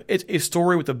Angeles Rams. It's a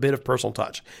story with a bit of personal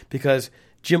touch, because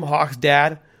Jim Hawk's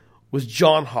dad was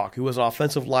John Hawk, who was an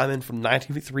offensive lineman from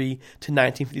 1953 to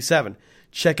 1957.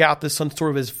 Check out this son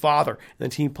story of his father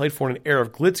and the team he played for in an era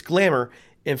of glitz, glamour,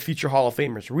 and future Hall of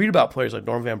Famers. Read about players like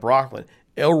Norm Van Brocklin,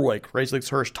 Elroy, Crazy Legs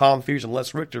Hirsch, Tom Fears, and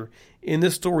Les Richter in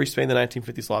this story spanning the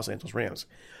 1950s Los Angeles Rams.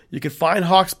 You can find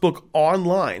Hawk's book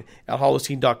online at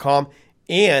HollywoodTeam.com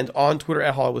and on Twitter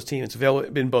at HollywoodTeam. It's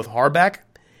available in both hardback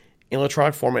and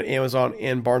electronic format at Amazon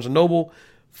and Barnes & Noble.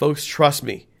 Folks, trust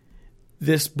me,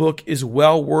 this book is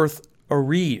well worth a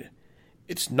read.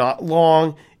 It's not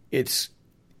long. It's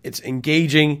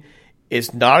engaging.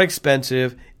 It's not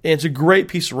expensive. And it's a great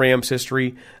piece of Rams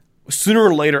history. sooner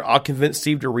or later, I'll convince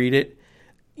Steve to read it.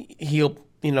 He'll,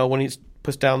 when he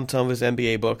puts down some of his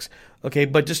NBA books. Okay,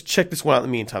 but just check this one out in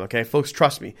the meantime, okay? Folks,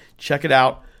 trust me. Check it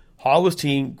out. Hollywood's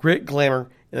Team, Grit, Glamour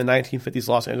in the 1950s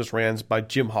Los Angeles Rams by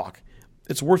Jim Hawk.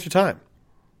 It's worth your time.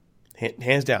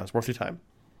 Hands down, it's worth your time.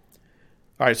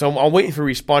 All right, so I'm waiting for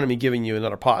Respawn to me giving you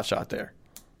another pot shot there.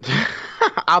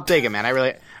 I'll take it, man. I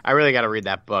really got to read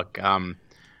that book.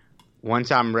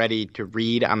 Once I'm ready to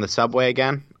read on the subway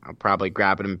again, I'll probably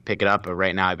grab it and pick it up. But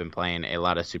right now, I've been playing a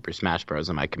lot of Super Smash Bros.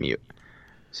 On my commute.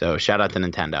 So shout out to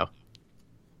Nintendo.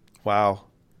 Wow.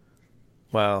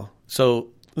 So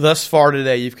thus far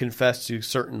today, you've confessed to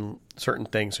certain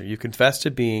things. So you confessed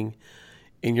to being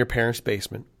in your parents'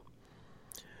 basement.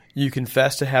 You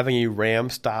confessed to having a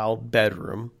Ram-style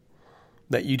bedroom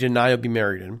that you deny you'll be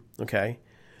married in. Okay.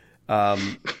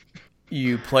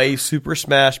 You play Super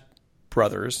Smash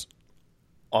Brothers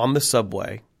on the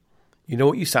subway. You know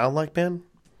what you sound like, man?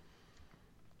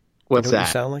 What's that? What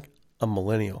you sound like? A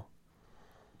millennial.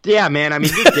 Yeah, man. I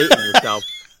mean, you're dating yourself.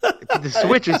 The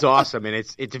Switch is awesome, and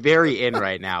it's very in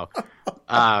right now.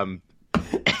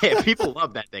 People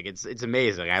love that thing. It's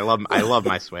amazing. I love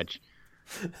my Switch.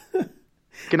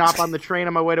 Can hop on the train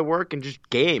on my way to work and just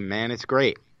game, man. It's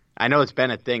great. I know it's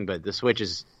been a thing, but the Switch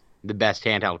is the best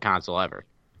handheld console ever.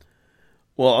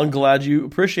 Well, I'm glad you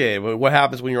appreciate it. But what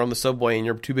happens when you're on the subway and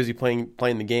you're too busy playing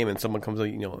the game and someone comes,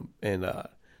 and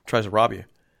tries to rob you?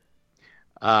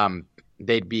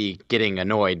 They'd be getting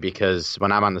annoyed because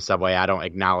when I'm on the subway, I don't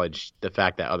acknowledge the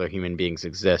fact that other human beings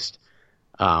exist,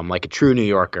 like a true New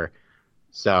Yorker.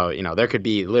 So, there could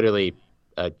be literally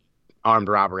a armed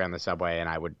robbery on the subway, and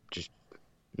I would just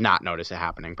not notice it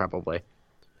happening, probably.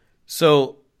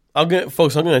 So, I'm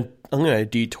gonna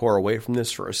detour away from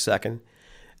this for a second.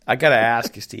 I gotta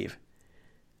ask you, Steve.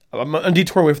 I'm gonna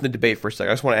detour away from the debate for a second.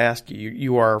 I just want to ask you.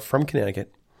 You are from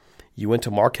Connecticut. You went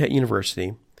to Marquette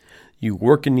University. You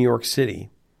work in New York City.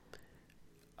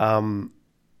 How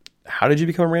did you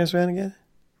become a Rams fan again?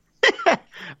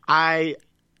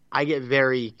 I get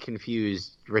very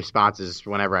confused responses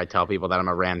whenever I tell people that I'm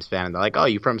a Rams fan, and they're like, "Oh,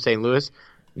 you from St. Louis?"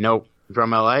 Nope.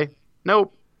 From LA?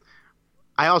 Nope.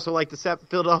 I also like the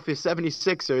Philadelphia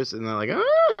 76ers, and they're like,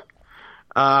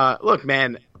 "Ah." Look,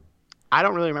 man, I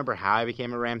don't really remember how I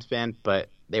became a Rams fan, but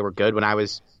they were good when I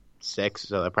was 6,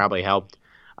 so that probably helped.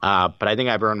 But I think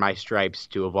I've earned my stripes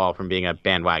to evolve from being a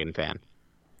bandwagon fan.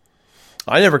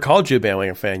 I never called you a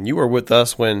bandwagon fan. You were with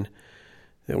us when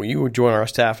you would join our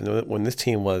staff, and when this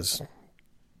team was,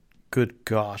 good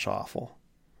gosh, awful.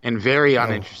 And very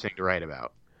uninteresting to write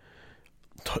about.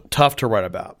 Tough to write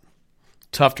about.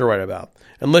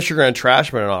 Unless you're going to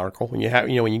trash them in an article, when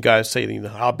you guys say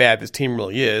how bad this team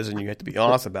really is, and you have to be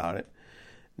honest about it.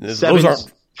 Those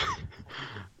aren't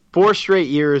 4 straight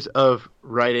years of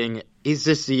writing. Is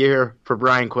this the year for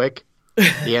Brian Quick?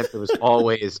 The answer was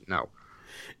always no.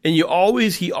 And he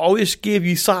always gave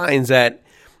you signs that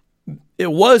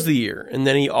it was the year, and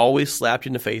then he always slapped you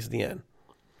in the face at the end.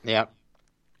 Yep.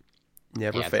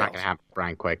 Never fails. It's not going to happen,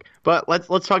 Brian Quick. But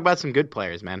let's talk about some good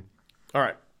players, man. All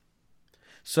right.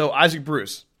 So Isaac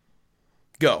Bruce,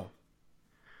 go.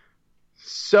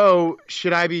 So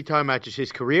should I be talking about just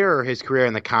his career or his career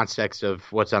in the context of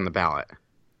what's on the ballot?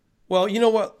 Well, you know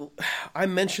what? I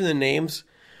mentioned the names.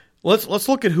 Let's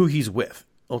look at who he's with,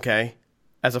 okay,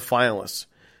 as a finalist.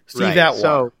 Steve Atwater.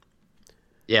 So,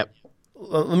 yep.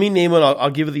 Let me name it. I'll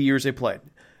give you the years they played.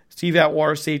 Steve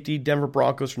Atwater, safety, Denver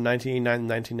Broncos from 1989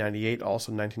 to 1998,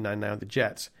 also 1999 with the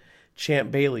Jets. Champ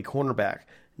Bailey, cornerback,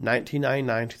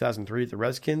 1999-2003 with the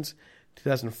Redskins,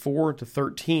 2004 to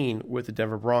 13 with the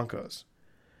Denver Broncos.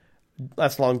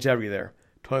 That's longevity there.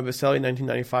 Tony Baselli,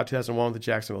 1995-2001 with the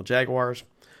Jacksonville Jaguars.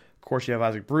 Of course, you have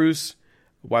Isaac Bruce,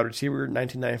 wide receiver,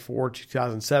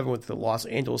 1994-2007 with the Los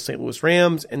Angeles St. Louis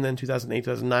Rams, and then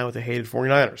 2008-2009 with the hated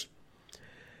 49ers.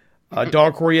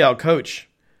 Don Coryell, coach,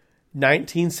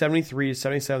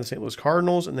 1973-77 with the St. Louis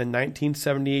Cardinals, and then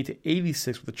 1978-86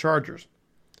 with the Chargers.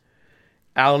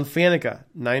 Alan Faneca,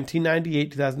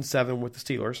 1998-2007 with the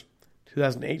Steelers,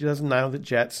 2008-2009 with the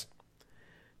Jets,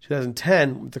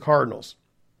 2010 with the Cardinals.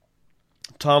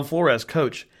 Tom Flores,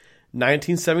 coach,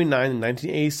 1979 and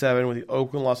 1987 with the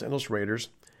Oakland Los Angeles Raiders,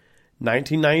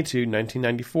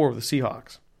 1992-1994 with the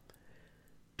Seahawks.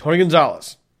 Tony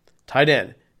Gonzalez, tight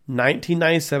end,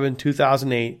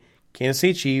 1997-2008 Kansas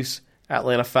City Chiefs,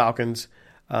 Atlanta Falcons,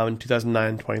 in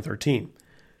 2009-2013.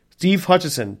 Steve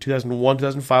Hutchinson,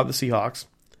 2001-2005 with the Seahawks,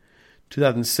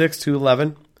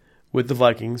 2006-11 with the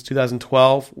Vikings,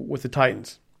 2012 with the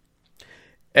Titans.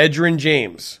 Edgerrin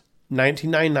James,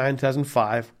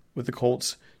 1999-2005 with the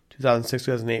Colts,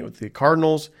 2006-2008 with the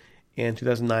Cardinals, and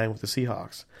 2009 with the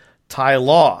Seahawks. Ty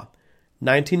Law,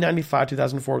 1995,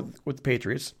 2004 with the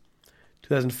Patriots,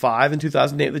 2005 and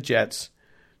 2008 with the Jets,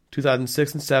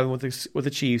 2006 and 7 with the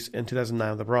Chiefs, and 2009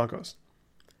 with the Broncos.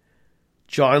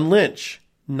 John Lynch,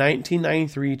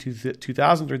 1993 to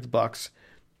 2003 with the Bucs,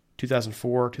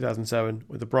 2004, 2007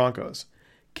 with the Broncos.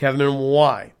 Kevin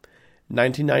Y,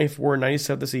 1994 and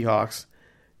 97 with the Seahawks,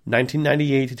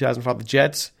 1998 to 2005 with the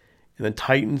Jets, and the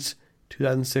Titans,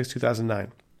 2006,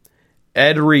 2009.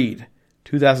 Ed Reed,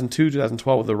 2002,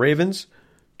 2012 with the Ravens,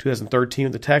 2013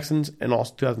 with the Texans, and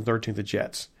also 2013 with the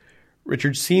Jets.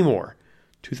 Richard Seymour,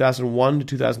 2001 to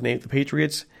 2008 with the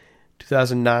Patriots,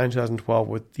 2009, 2012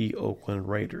 with the Oakland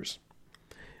Raiders.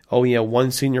 Oh yeah,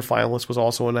 one senior finalist was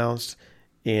also announced,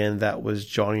 and that was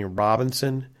Johnny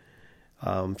Robinson,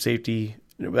 safety.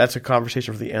 That's a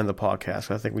conversation for the end of the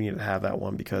podcast. I think we need to have that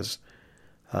one because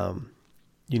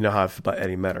you know how I feel about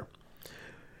Eddie Metter.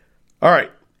 All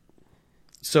right.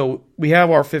 So we have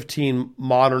our 15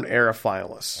 modern era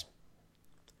finalists.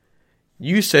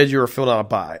 You said you were filling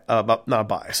out not a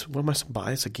bias. What am I saying?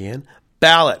 Bias again?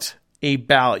 Ballot. A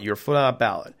ballot. You're filling out a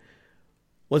ballot.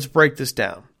 Let's break this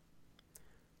down.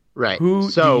 Right. Who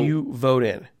do you vote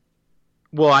in?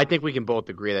 Well, I think we can both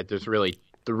agree that there's really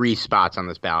 3 spots on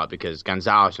this ballot because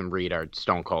Gonzalez and Reed are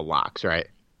stone cold locks, right?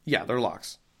 Yeah, they're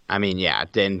locks. I mean, yeah,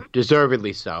 then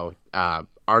deservedly so.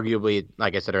 Arguably,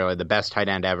 like I said earlier, the best tight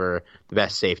end ever, the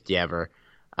best safety ever.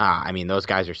 I mean, those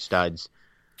guys are studs.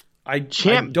 I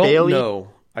don't know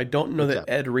that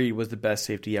Ed Reed was the best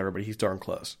safety ever, but he's darn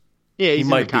close. Yeah, he's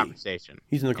in the conversation.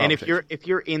 He's in the conversation. And if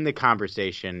you're in the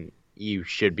conversation, you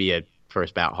should be a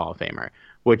first ballot Hall of Famer,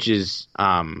 which is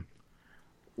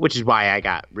why I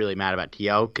got really mad about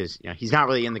T.O. because he's not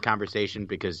really in the conversation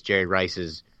because Jerry Rice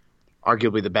is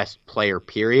arguably the best player,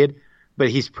 period. But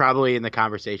he's probably in the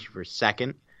conversation for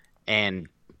second. And,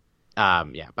 but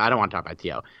I don't want to talk about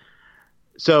T.O.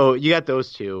 So you got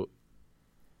those two.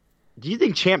 Do you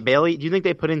think Champ Bailey, do you think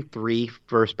they put in 3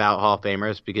 first ballot Hall of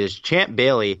Famers? Because Champ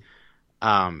Bailey,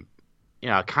 kind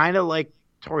of like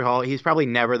Torry Holt, he's probably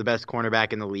never the best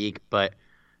cornerback in the league, but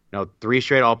 3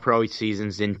 straight All-Pro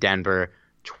seasons in Denver,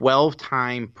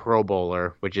 12-time Pro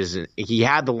Bowler, which is he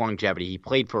had the longevity. He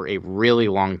played for a really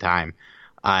long time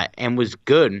and was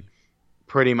good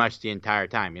pretty much the entire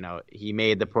time. He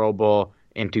made the Pro Bowl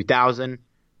in 2000,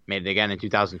 made it again in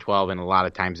 2012, and a lot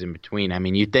of times in between. I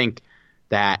mean, you think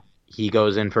that he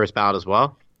goes in first ballot as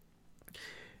well?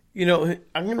 I'm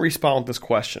going to respond with this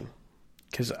question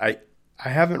because I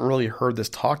haven't really heard this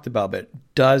talked about, but it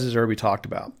does deserve to be talked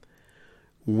about.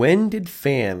 When did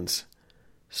fans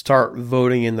start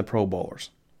voting in the Pro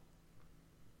Bowlers?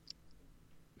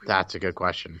 That's a good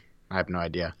question. I have no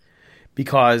idea.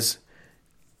 Because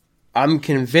I'm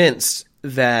convinced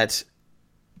that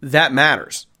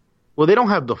matters. Well, they don't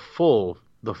have the full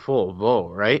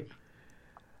vote, right?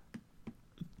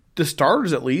 The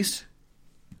starters, at least.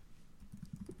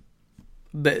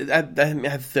 I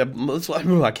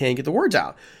can't get the words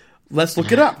out. Let's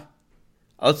look it up.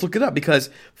 Because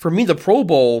for me, the Pro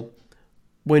Bowl,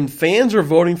 when fans are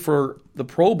voting for the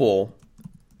Pro Bowl,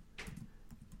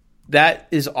 that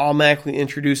is automatically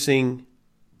introducing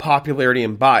popularity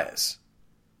and bias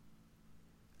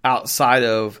outside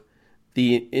of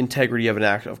the integrity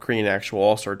of creating an actual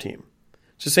all-star team.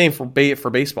 It's the same for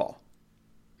baseball.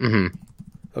 Mm-hmm.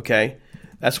 Okay?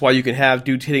 That's why you can have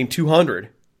dudes hitting 200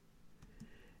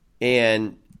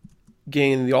 and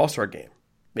getting in the all-star game.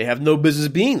 They have no business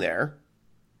being there,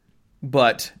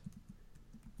 but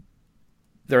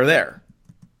they're there.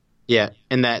 Yeah,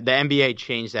 and the NBA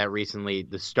changed that recently.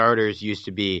 The starters used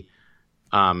to be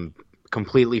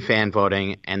completely fan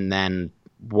voting, and then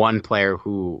one player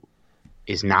who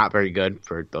is not very good,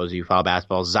 for those of you who follow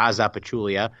basketball, Zaza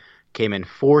Pachulia, came in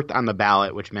 4th on the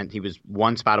ballot, which meant he was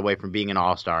 1 spot away from being an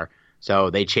all-star. So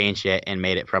they changed it and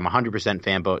made it from 100%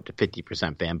 fan vote to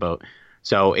 50% fan vote.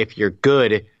 So if you're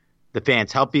good, the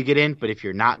fans help you get in, but if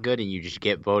you're not good and you just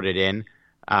get voted in,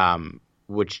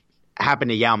 which happened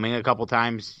to Yao Ming a couple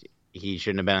times, he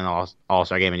shouldn't have been in the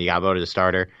all-star game and he got voted a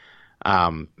starter.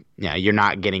 You're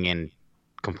not getting in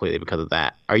completely because of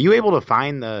that. Are you able to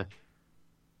find the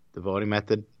voting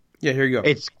method? Yeah, here you go.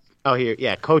 Here.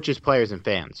 Yeah, coaches, players, and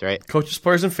fans, right? Coaches,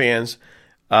 players, and fans.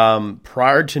 Prior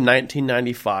to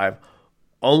 1995,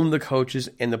 only the coaches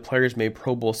and the players made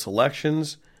Pro Bowl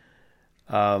selections.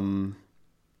 Fans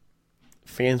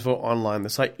vote online. The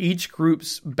site, each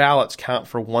group's ballots count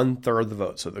for 1/3 of the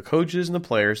vote. So the coaches and the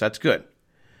players, that's good.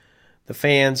 The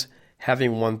fans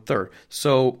having 1/3.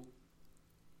 So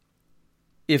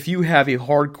if you have a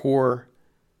hardcore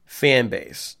fan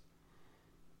base,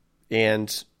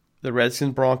 and the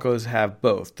Redskins Broncos have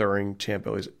both during Champ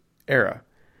Bailey's era,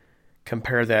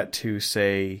 compare that to,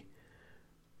 say,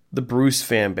 the Bruce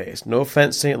fan base. No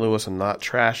offense, St. Louis, I'm not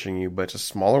trashing you, but it's a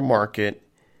smaller market,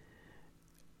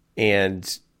 and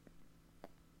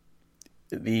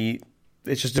it's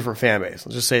just a different fan base.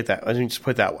 Let's just say it that. Let's just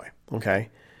put it that way. Okay,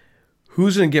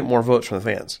 who's going to get more votes from the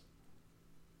fans?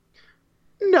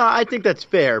 No, I think that's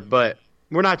fair, but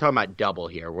we're not talking about double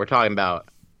here. We're talking about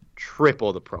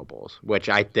triple the Pro Bowls, which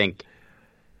I think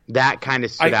that kind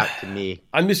of stood out to me.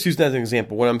 I'm just using that as an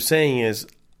example. What I'm saying is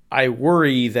I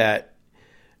worry that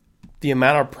the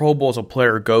amount of Pro Bowls a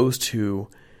player goes to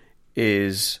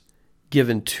is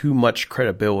given too much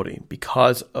credibility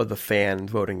because of the fan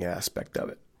voting aspect of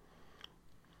it.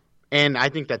 And I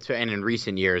think that's, and in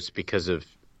recent years, because of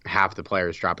half the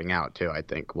players dropping out too, I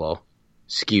think will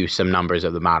skew some numbers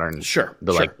of the modern,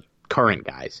 like current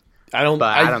guys. I don't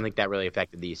think that really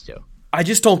affected these two. I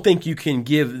just don't think you can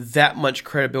give that much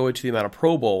credibility to the amount of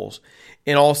Pro Bowls,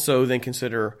 and also then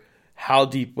consider how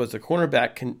deep was the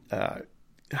quarterback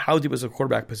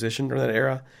position during that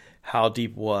era, how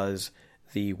deep was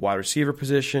the wide receiver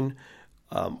position,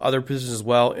 other positions as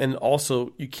well, and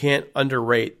also you can't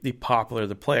underrate the popular of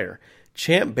the player.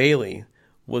 Champ Bailey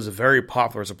was very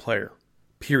popular as a player,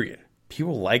 period.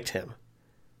 People liked him.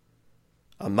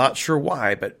 I'm not sure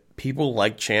why, but people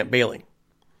liked Champ Bailey.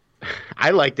 I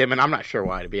liked him, and I'm not sure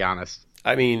why, to be honest.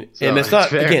 I mean, so and it's not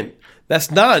fair. Again, that's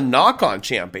not a knock on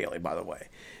Champ Bailey, by the way.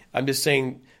 I'm just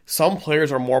saying some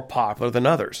players are more popular than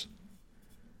others.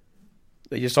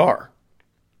 They just are.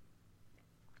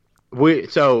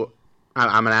 So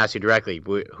I'm going to ask you directly: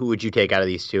 who would you take out of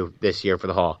these two this year for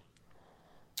the Hall?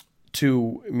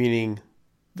 Two meaning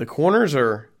the corners,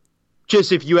 or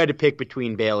just if you had to pick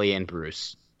between Bailey and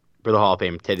Bruce for the Hall of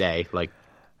Fame today, like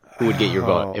who would get your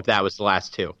vote if that was the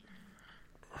last two?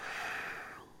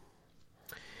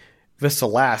 If it's the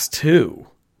last two.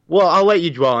 Well, I'll let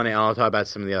you dwell on it, and I'll talk about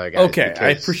some of the other guys. Okay, I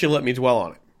appreciate you letting me dwell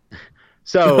on it.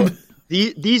 So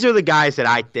these are the guys that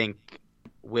I think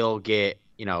will get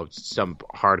some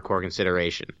hardcore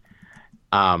consideration.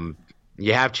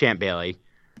 You have Champ Bailey,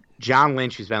 John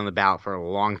Lynch, who's been on the ballot for a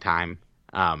long time,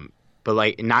 but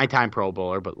like a 9-time Pro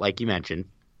Bowler, but like you mentioned,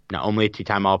 only a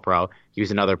 2-time All-Pro. He was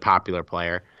another popular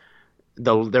player.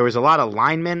 Though there was a lot of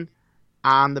linemen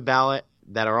on the ballot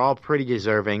that are all pretty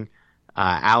deserving.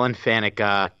 Alan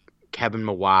Faneca, Kevin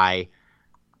Mawai,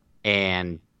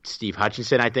 and Steve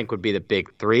Hutchinson, I think, would be the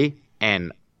big three.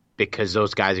 And because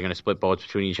those guys are going to split votes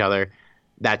between each other,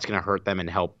 that's going to hurt them and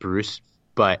help Bruce.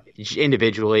 But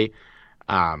individually,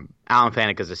 Alan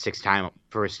Faneca is a 6-time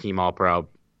first-team All-Pro,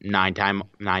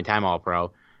 9-time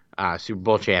All-Pro, Super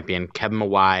Bowl champion. Kevin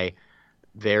Mawai,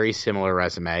 very similar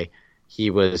resume. He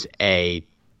was a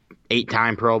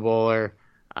 8-time Pro Bowler,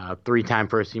 3-time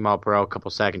first-team All-Pro, a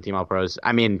couple second-team All-Pros.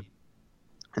 I mean,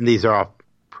 and these are all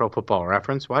Pro Football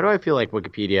Reference. Why do I feel like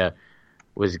Wikipedia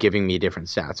was giving me different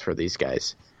stats for these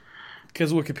guys?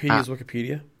 Because Wikipedia is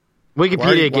Wikipedia. Why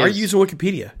are you using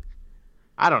Wikipedia?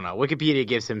 I don't know. Wikipedia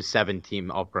gives him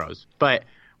 7-team All-Pros. But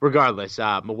regardless,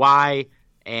 Mawai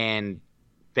and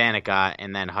Faneca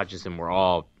and then Hutchinson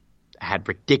had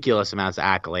ridiculous amounts of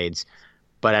accolades,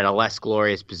 but at a less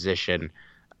glorious position.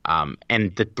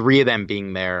 And the three of them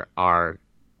being there are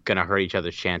going to hurt each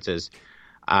other's chances.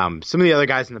 Some of the other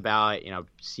guys in the ballot,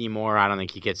 Seymour, I don't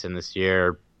think he gets in this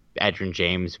year. Edgerrin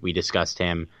James, we discussed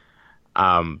him.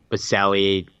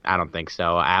 Baselli, I don't think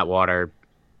so. Atwater,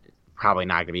 probably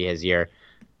not going to be his year.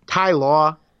 Ty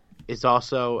Law is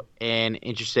also an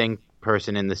interesting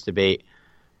person in this debate.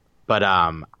 But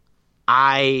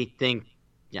I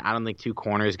don't think two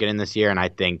corners get in this year, and I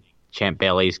think Champ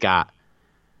Bailey's got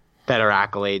better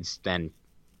accolades than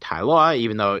Ty Law,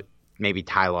 even though maybe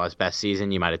Ty Law's best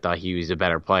season, you might have thought he was a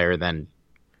better player than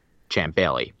Champ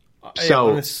Bailey.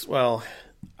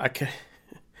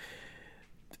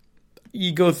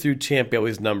 You go through Champ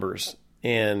Bailey's numbers,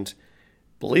 and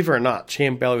believe it or not,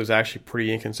 Champ Bailey was actually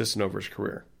pretty inconsistent over his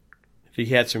career. He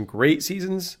had some great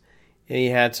seasons, and he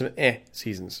had some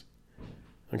seasons.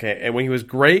 Okay, and when he was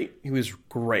great, he was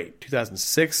great.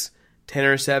 2006, 10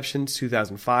 interceptions.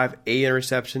 2005, 8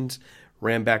 interceptions.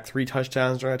 Ran back 3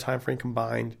 touchdowns during that time frame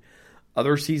combined.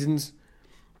 Other seasons,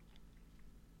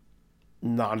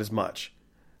 not as much.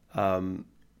 Here's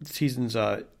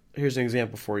an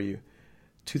example for you.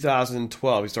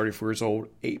 2012, he's 34 years old,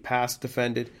 8 passes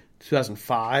defended.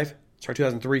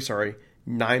 2003,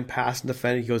 9 passes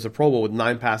defended. He goes to Pro Bowl with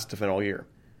 9 passes defended all year.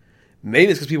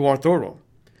 Maybe it's because people aren't throwing to him.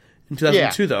 In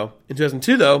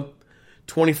 2002, though,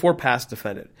 24 passes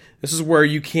defended. This is where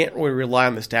you can't really rely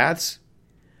on the stats.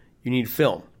 You need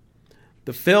film.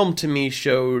 The film, to me,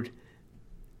 showed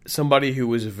somebody who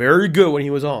was very good when he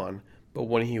was on, but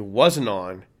when he wasn't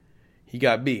on, he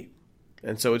got beat.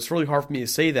 And so it's really hard for me to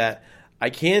say that. I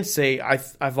can say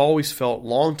I've always felt,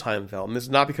 long time felt, and this is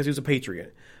not because he was a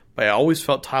Patriot, but I always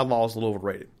felt Ty Law was a little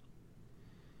overrated.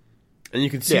 And you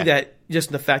can see that just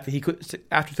in the fact that he couldn't,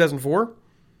 after 2004,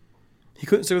 he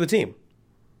couldn't stay with the team.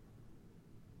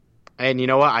 And you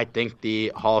know what? I think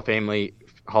the Hall of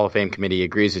Fame committee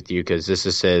agrees with you because this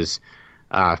is his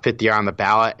fifth year on the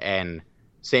ballot, and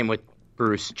same with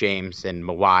Bruce, James, and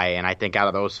Mawai. And I think out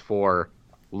of those four,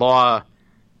 Law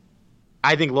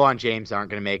and James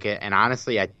aren't going to make it. And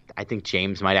honestly, I think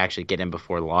James might actually get in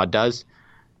before Law does.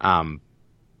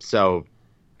 So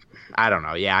I don't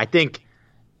know. Yeah, I think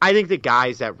the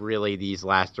guys that really these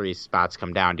last three spots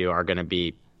come down to are going to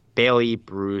be Bailey,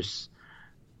 Bruce,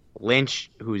 Lynch,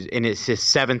 who's in his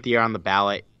seventh year on the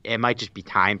ballot. It might just be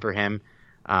time for him.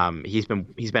 He's been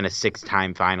a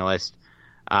 6-time finalist.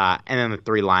 And then the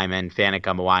three linemen,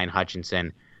 Faneca, Mawai, and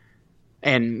Hutchinson.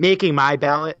 And making my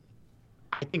ballot,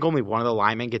 I think only one of the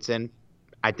linemen gets in.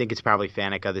 I think it's probably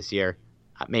Faneca this year,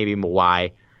 maybe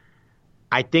Mawai.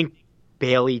 I think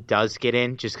Bailey does get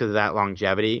in just because of that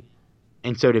longevity.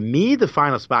 And so to me, the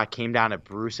final spot came down to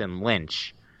Bruce and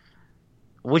Lynch,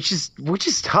 which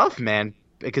is tough, man,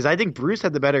 because I think Bruce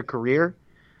had the better career.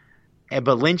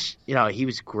 But Lynch, he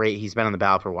was great. He's been on the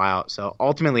ballot for a while. So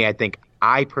ultimately, I think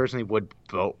I personally would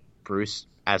vote Bruce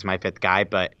as my fifth guy,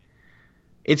 but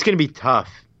it's going to be tough.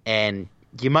 And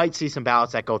you might see some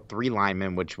ballots that go three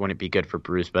linemen, which wouldn't be good for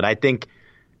Bruce. But I think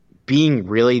being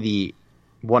really the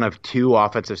one of two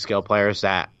offensive skill players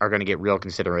that are going to get real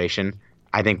consideration,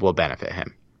 I think will benefit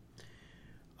him.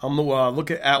 I'm going to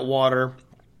look at Atwater.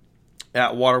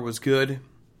 Atwater was good.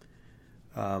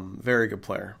 Very good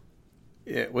player.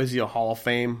 Was he a Hall of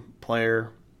Fame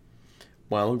player?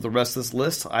 When I look at the rest of this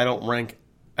list, I don't rank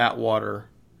Atwater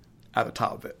at the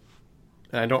top of it.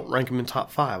 And I don't rank him in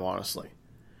top 5, honestly.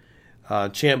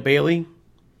 Champ Bailey.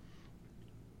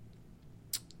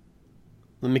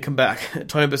 Let me come back.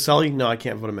 Tony Baselli? No, I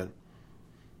can't vote him in.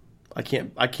 I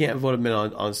can't vote him in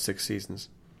on 6 seasons.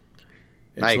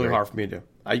 It's really hard for me to do.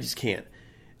 I just can't.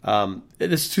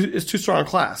 It's too strong a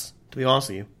class, to be honest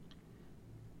with you.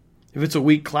 If it's a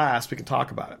weak class, we can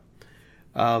talk about it.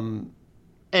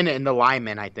 And the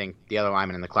linemen, I think the other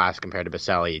linemen in the class compared to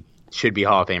Baselli should be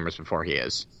Hall of Famers before he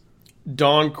is.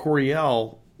 Don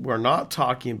Coryell, we're not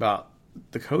talking about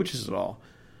the coaches at all.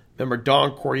 Remember,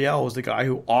 Don Coryell was the guy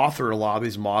who authored a lot of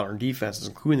these modern defenses,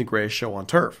 including The Greatest Show on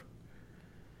Turf.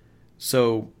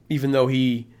 So even though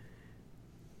he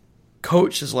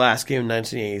coached his last game in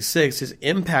 1986, his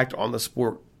impact on the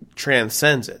sport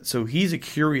transcends it. So he's a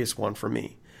curious one for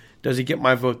me. Does he get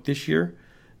my vote this year?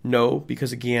 No,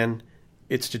 because again,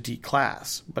 it's the D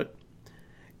class. But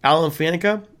Alan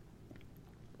Faneca,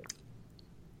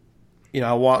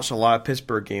 I watched a lot of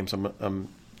Pittsburgh games. I'm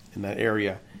in that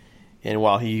area, and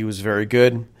while he was very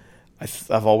good,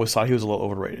 I've always thought he was a little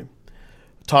overrated.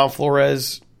 Tom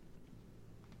Flores,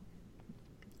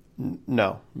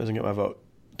 no, doesn't get my vote.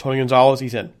 Tony Gonzalez,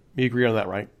 he's in. We agree on that,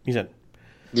 right? He's in.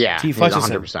 Yeah, Steve he's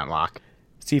Hutchinson, 100% lock.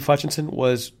 Steve Hutchinson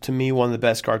was, to me, one of the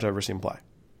best guards I've ever seen play.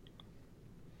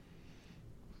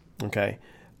 Okay.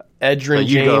 Edgerrin But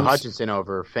you James. go Hutchinson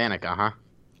over Faneca, huh?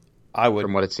 I would.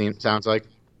 From what it sounds like.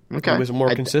 Okay. He was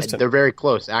more consistent. They're very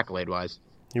close, accolade-wise.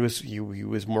 He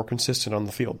was more consistent on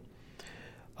the field.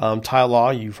 Ty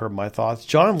Law, you've heard my thoughts.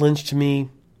 John Lynch, to me,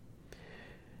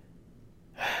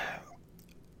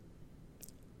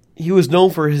 he was known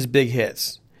for his big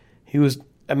hits.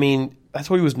 That's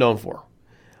what he was known for.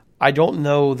 I don't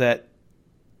know that,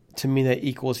 to me, that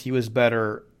equals he was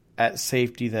better at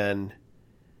safety than,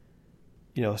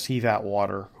 Steve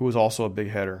Atwater, who was also a big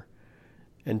hitter,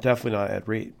 and definitely not Ed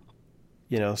Reed.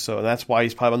 So that's why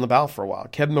he's probably on the ballot for a while.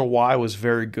 Kevin Mawai was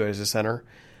very good as a center.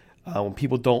 When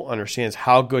people don't understand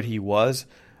how good he was,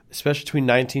 especially between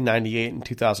 1998 and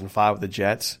 2005 with the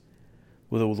Jets,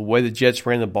 with the way the Jets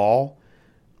ran the ball,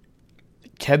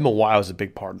 Kevin Mawai was a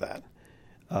big part of that.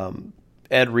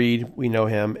 Ed Reed, we know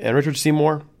him. And Richard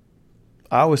Seymour,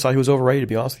 I always thought he was overrated, to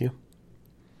be honest with you.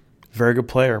 Very good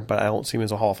player, but I don't see him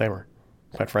as a Hall of Famer,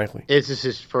 quite frankly. This is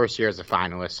his first year as a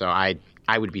finalist, so I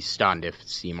would be stunned if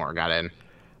Seymour got in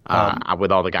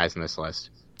with all the guys on this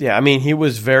list. Yeah, he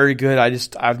was very good.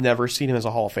 I've never seen him as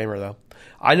a Hall of Famer, though.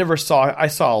 I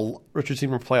saw Richard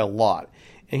Seymour play a lot,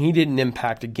 and he didn't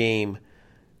impact a game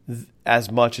as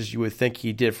much as you would think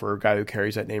he did for a guy who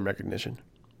carries that name recognition.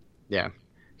 Yeah.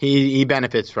 He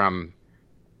benefits from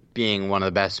being one of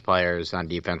the best players on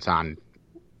defense on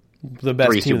the best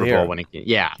 3 team Super in the Bowl era. winning teams.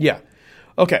 Yeah. Yeah.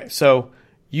 Okay, so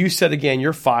you said again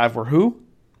your 5 were who?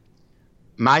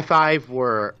 My 5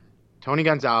 were Tony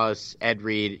Gonzalez, Ed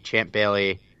Reed, Champ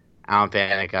Bailey, Alan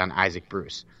Faneca, and Isaac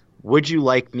Bruce. would you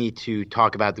like me to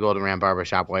talk about the Golden Ram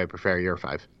Barbershop while I prepare your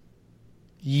 5?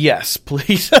 Yes,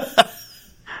 please.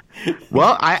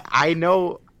 Well, I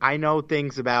know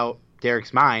things about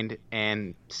Derek's mind,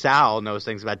 and Sal knows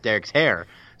things about Derek's hair.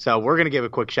 So we're going to give a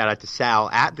quick shout out to Sal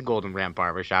at the Golden Ram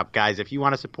Barbershop. Guys, if you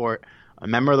want to support a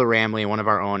member of the Ramley, one of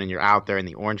our own, and you're out there in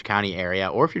the Orange County area,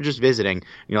 or if you're just visiting, and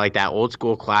you like that old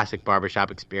school classic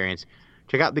barbershop experience,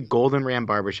 check out the Golden Ram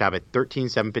Barbershop at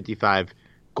 13755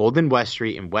 Golden West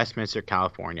Street in Westminster,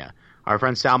 California. Our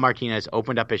friend Sal Martinez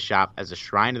opened up his shop as a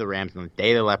shrine to the Rams on the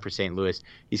day they left for St. Louis.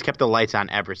 He's kept the lights on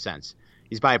ever since.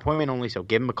 He's by appointment only, so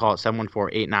give him a call at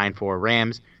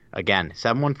 714-894-RAMS. Again,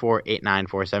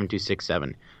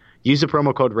 714-894-7267. Use the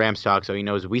promo code RAMSTALK so he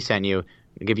knows we sent you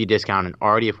and give you a discount on an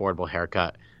already affordable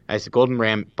haircut. That's the Golden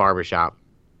Ram Barbershop.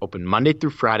 Open Monday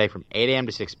through Friday from 8 a.m.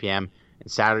 to 6 p.m.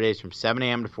 and Saturdays from 7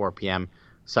 a.m. to 4 p.m.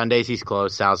 Sundays he's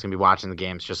closed. Sal's going to be watching the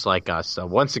games just like us. So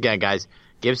once again, guys,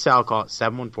 give Sal a call at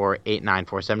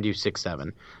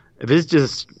 714-894-7267. If it's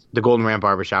just the Golden Ram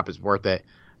Barbershop, is worth it.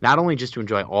 Not only just to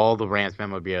enjoy all the Rams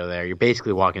memorabilia there, you're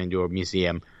basically walking into a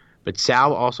museum, but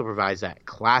Sal also provides that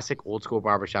classic old school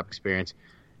barbershop experience.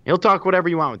 He'll talk whatever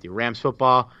you want with you. Rams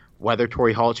football, whether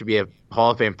Torry Holt should be a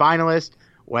Hall of Fame finalist,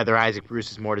 whether Isaac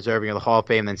Bruce is more deserving of the Hall of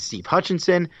Fame than Steve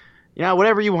Hutchinson. You know,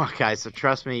 whatever you want, guys. So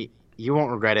trust me, you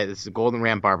won't regret it. This is the Golden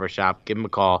Ram Barbershop. Give him a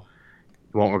call.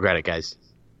 You won't regret it, guys.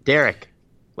 Derek,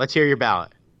 let's hear your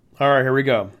ballot. All right, here we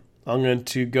go. I'm going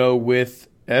to go with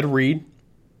Ed Reed,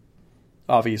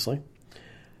 obviously.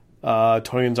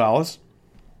 Tony Gonzalez.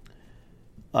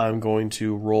 I'm going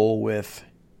to roll with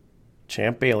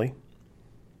Champ Bailey.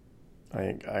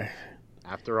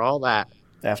 After all that,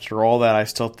 I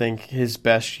still think his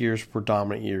best years were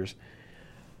dominant years.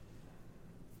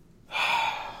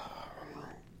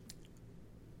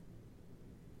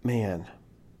 Man,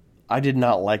 I did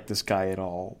not like this guy at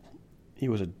all. He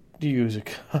was a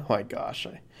oh my gosh,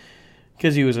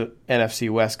 because he was an NFC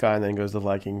West guy and then goes to the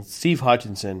Vikings. Steve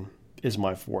Hutchinson is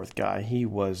my 4th guy. He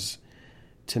was,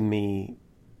 to me,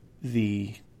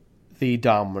 the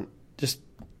dominant, just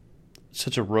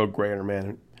such a road grader,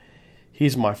 man.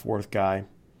 He's my 4th guy.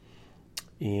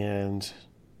 And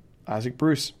Isaac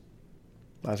Bruce.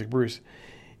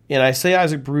 And I say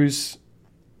Isaac Bruce,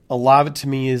 a lot of it to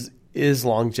me is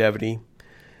longevity.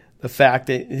 The fact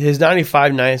that his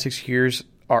 95, 96 years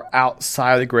are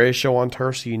outside of the greatest show on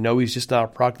turf, so you know he's just not a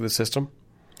product of the system.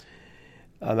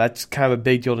 That's kind of a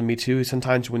big deal to me, too.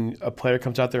 Sometimes when a player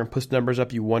comes out there and puts numbers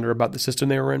up, you wonder about the system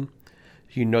they were in.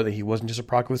 You know that he wasn't just a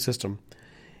product of the system.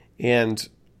 And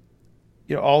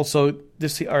you know, also,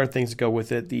 there's the other things that go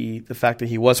with it. The fact that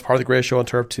he was part of the greatest show on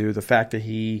turf, too. The fact that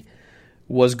he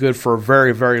was good for a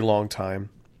very, very long time.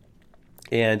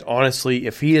 And honestly,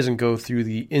 if he doesn't go through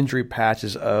the injury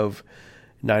patches of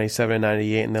 97 and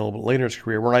 98 and then a little bit later in his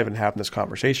career, we're not even having this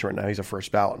conversation right now. He's a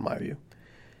first ballot, in my view,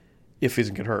 if he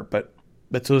doesn't get hurt. But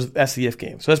that's the if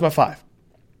game. So that's my 5.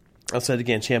 I'll say it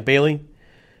again. Champ Bailey,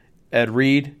 Ed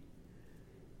Reed,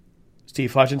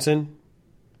 Steve Hutchinson.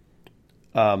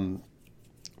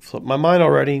 Flipped my mind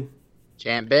already.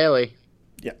 Champ Bailey.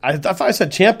 Yeah, I thought I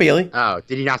said Champ Bailey. Oh,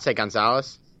 did he not say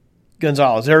Gonzalez?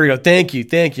 Gonzalez. There we go. Thank you.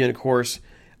 And, of course,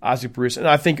 Isaac Bruce. And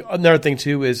I think another thing,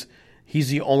 too, is he's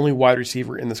the only wide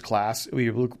receiver in this class.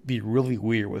 It would be really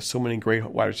weird with so many great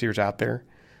wide receivers out there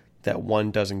that one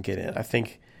doesn't get in. I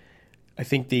think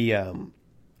the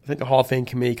Hall of Fame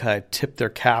committee kind of tipped their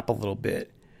cap a little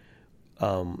bit,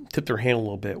 tipped their hand a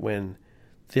little bit when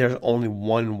there's only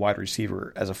one wide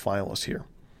receiver as a finalist here.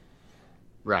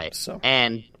 Right. So.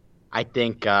 And I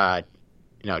think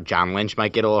John Lynch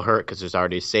might get a little hurt because there's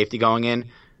already a safety going in.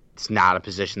 It's not a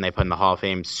position they put in the Hall of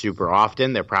Fame super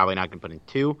often. They're probably not going to put in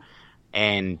 2.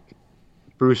 And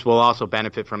Bruce will also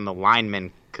benefit from the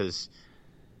linemen because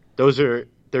they're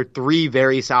 3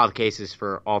 very solid cases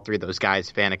for all 3 of those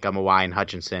guys, Fanick, Gumawai, and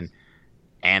Hutchinson.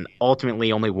 And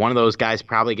ultimately, only one of those guys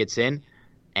probably gets in.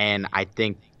 And I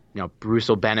think Bruce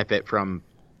will benefit from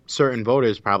certain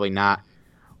voters probably not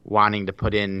wanting to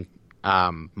put in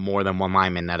more than one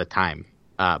lineman at a time.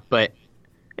 But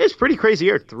it's pretty crazy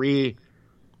here. 3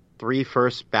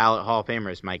 first ballot Hall of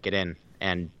Famers might get in.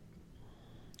 And,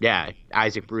 yeah,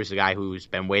 Isaac Bruce, a guy who's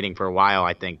been waiting for a while,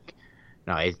 I think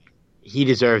he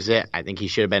deserves it. I think he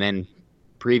should have been in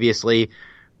previously.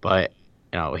 But,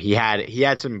 he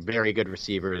had some very good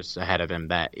receivers ahead of him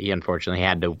that he unfortunately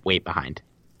had to wait behind.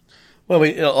 Well,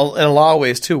 in a lot of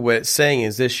ways, too, what it's saying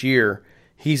is this year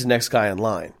he's the next guy in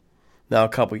line. Now,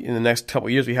 in the next couple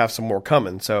of years, we have some more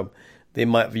coming, so they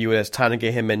might view it as time to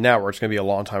get him in now, where it's going to be a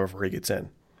long time before he gets in.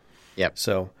 Yep.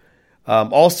 So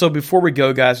Also, before we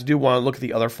go, guys, we do want to look at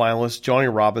the other finalists. Johnny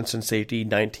Robinson, safety,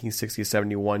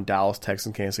 1960-71, Dallas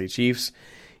Texans, Kansas City Chiefs.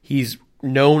 He's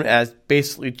known as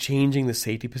basically changing the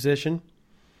safety position,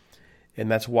 and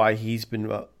that's why he's been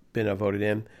voted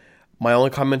in. My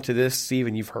only comment to this, Steve,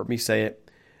 and you've heard me say it,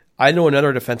 I know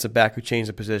another defensive back who changed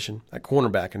the position at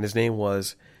cornerback, and his name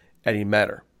was Eddie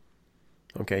Metter.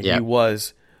 Okay, He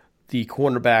was the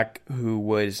cornerback who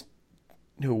was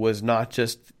not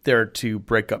just there to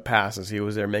break up passes. He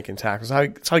was there making tackles.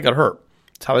 That's how he got hurt.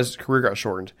 That's how his career got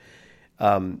shortened.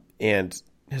 And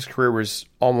his career was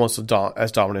almost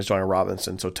as dominant as Johnny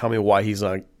Robinson. So tell me why he's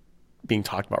not being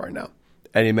talked about right now.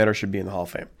 Eddie Metter should be in the Hall of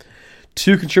Fame.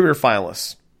 2 contributor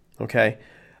finalists. Okay,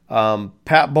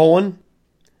 Pat Bowen,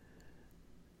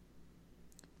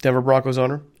 Denver Broncos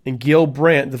owner, and Gil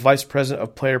Brandt, the vice president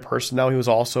of player personnel. He was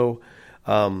also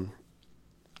Gil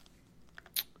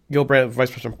Brandt, vice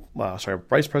president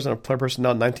of player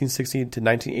personnel, 1960 to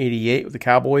 1988 with the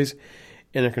Cowboys,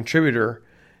 and a contributor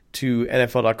to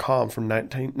NFL.com from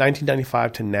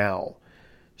 1995 to now.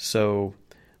 So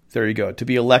there you go. To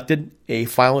be elected, a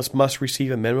finalist must receive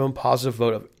a minimum positive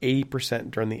vote of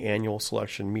 80% during the annual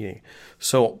selection meeting.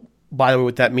 So, by the way,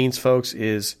 what that means, folks,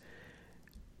 is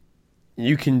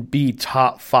you can be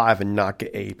top 5 and not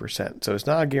get 80%. So it's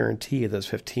not a guarantee of those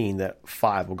 15 that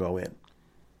 5 will go in.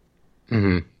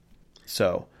 Mm-hmm.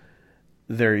 So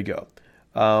there you go.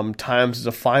 Times is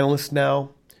a finalist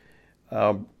now.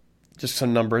 Just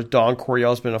some numbers. Don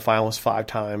Coryell's been a finalist 5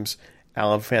 times.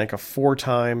 Alan Faneca 4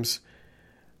 times.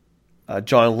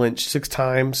 John Lynch 6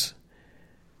 times.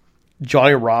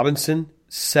 Johnny Robinson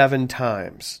 7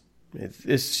 times.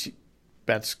 That's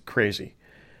crazy.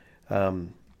 Mawai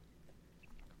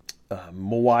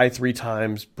 3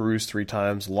 times. Bruce 3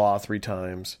 times. Law 3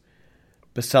 times.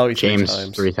 Baselli 3 times.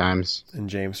 James 3 times. And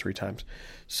James 3 times.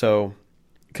 So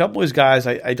a couple of these guys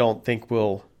I don't think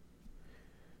will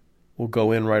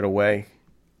go in right away.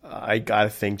 I got to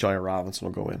think Johnny Robinson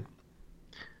will go in.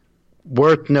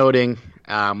 Worth noting,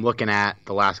 looking at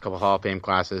the last couple Hall of Fame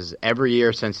classes, every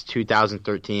year since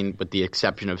 2013, with the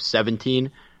exception of 17,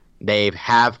 they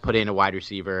have put in a wide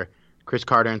receiver. Chris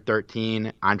Carter in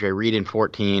 13, Andre Reed in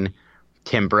 14,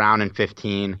 Tim Brown in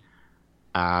 15,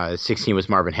 16 was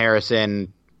Marvin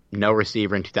Harrison, no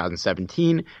receiver in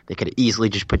 2017. They could easily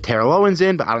just put Terrell Owens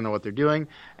in, but I don't know what they're doing.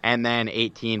 And then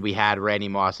 18, we had Randy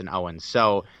Moss and Owens.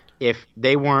 So if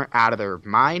they weren't out of their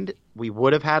mind, we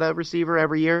would have had a receiver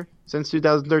every year since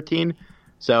 2013.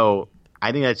 So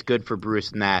I think that's good for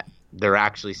Bruce in that they're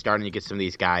actually starting to get some of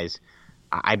these guys.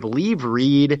 I believe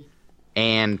Reed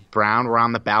and Brown were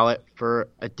on the ballot for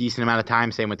a decent amount of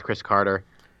time, same with Chris Carter.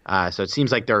 So it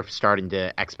seems like they're starting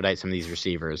to expedite some of these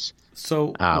receivers,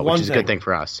 so which is a good thing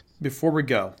for us. Before we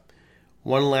go,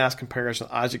 one last comparison.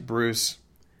 Isaac Bruce,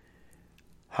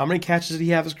 how many catches did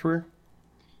he have his career?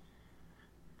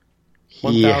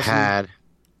 He had,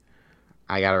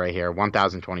 I got it right here,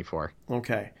 1,024.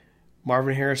 Okay.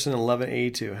 Marvin Harrison,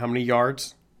 1182. How many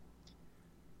yards?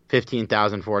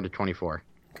 15,424.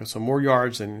 Okay, so more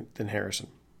yards than Harrison.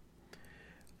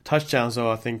 Touchdowns, though,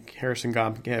 I think Harrison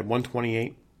had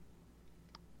 128.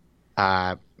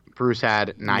 Bruce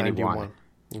had 91.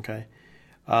 Okay.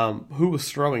 Who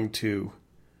was throwing to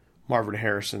Marvin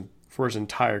Harrison for his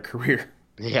entire career?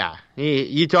 Yeah.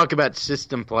 You talk about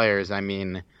system players. I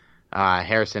mean,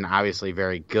 Harrison obviously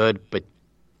very good, but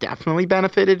definitely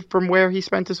benefited from where he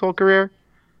spent his whole career.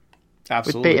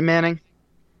 Absolutely. With Peyton Manning.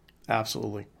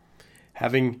 Absolutely.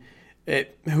 Having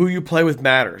who you play with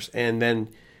matters. And then,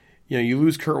 you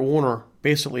lose Kurt Warner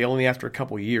basically only after a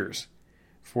couple of years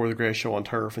for the greatest show on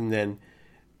turf. And then,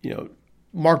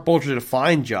 Mark Bolger did a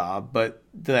fine job, but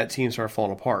then that team started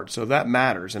falling apart. So that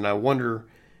matters. And I wonder,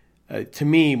 to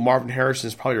me, Marvin Harrison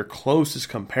is probably your closest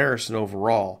comparison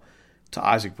overall to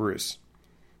Isaac Bruce.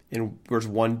 And there's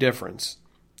one difference,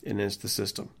 and it's the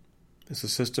system. It's the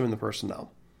system and the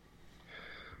personnel.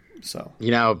 So,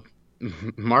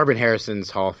 Marvin Harrison's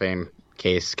Hall of Fame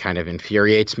case kind of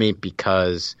infuriates me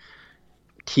because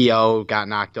T.O. got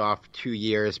knocked off 2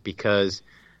 years because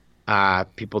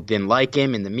people didn't like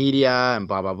him in the media and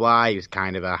blah, blah, blah. He was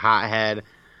kind of a hothead.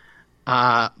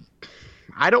 I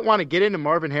don't want to get into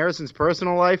Marvin Harrison's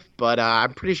personal life, but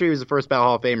I'm pretty sure he was the first ballot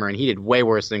Hall of Famer, and he did way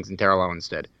worse things than Terrell Owens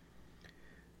did.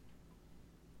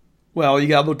 Well, you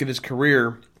got to look at his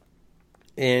career,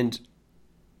 and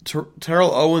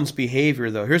Terrell Owens'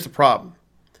 behavior, though, here's the problem.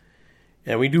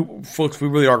 And we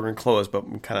really are going to close, but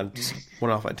we kind of just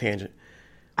went off on a tangent.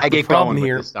 The problem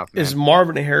here is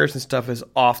Marvin Harrison stuff is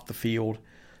off the field.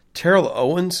 Terrell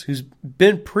Owens, who's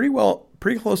been pretty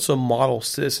close to a model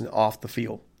citizen off the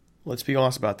field. Let's be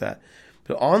honest about that.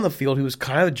 But on the field, he was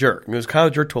kind of a jerk. He was kind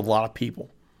of a jerk to a lot of people.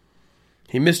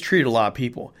 He mistreated a lot of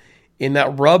people. And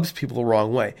that rubs people the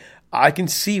wrong way. I can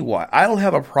see why. I don't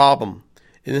have a problem,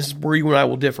 and this is where you and I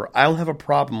will differ. I don't have a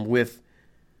problem with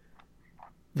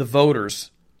the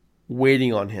voters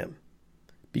waiting on him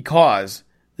because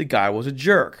the guy was a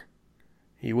jerk.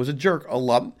 He was a jerk a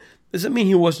lot. Doesn't mean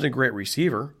he wasn't a great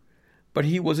receiver, but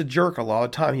he was a jerk a lot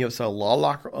of the time. He said a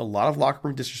lot of locker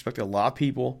room disrespect to a lot of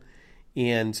people,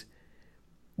 and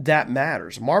that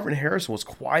matters. Marvin Harrison was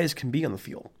quiet as can be on the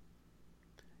field.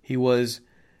 He was,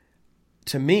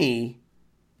 to me,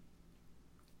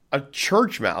 a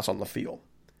church mouse on the field.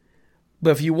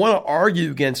 But if you want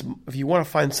to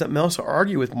find something else to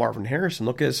argue with Marvin Harrison,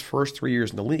 look at his first 3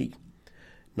 years in the league.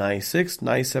 96,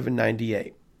 97,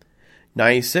 98.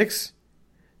 96,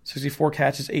 64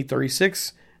 catches,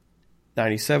 836.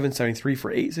 97, 73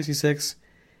 for 866.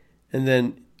 And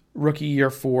then rookie year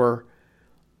for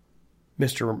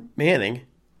Mr. Manning,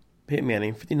 Peyton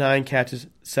Manning, 59 catches,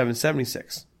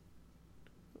 776.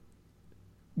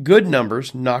 Good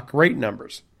numbers, not great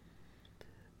numbers.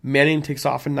 Manning takes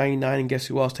off in 99, and guess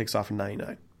who else takes off in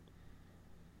 99?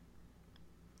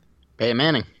 Peyton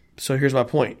Manning. So here's my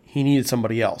point. He needed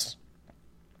somebody else.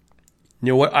 You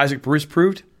know what Isaac Bruce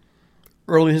proved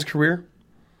early in his career?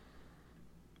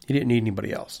 He didn't need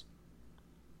anybody else.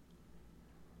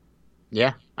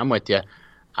 Yeah, I'm with you.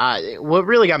 What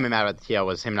really got me mad about the TL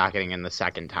was him not getting in the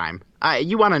second time.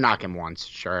 You want to knock him once,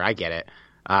 sure, I get it.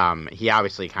 He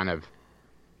obviously kind of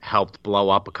helped blow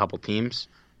up a couple teams,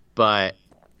 but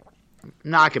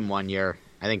knock him 1 year,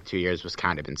 I think 2 years was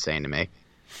kind of insane to me.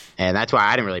 And that's why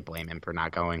I didn't really blame him for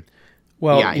not going.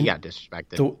 Well, yeah, he got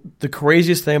disrespected. The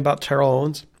craziest thing about Terrell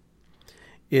Owens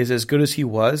is as good as he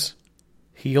was,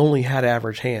 he only had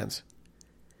average hands.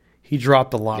 He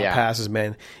dropped a lot of passes,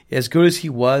 man. As good as he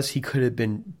was, he could have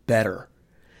been better.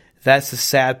 That's the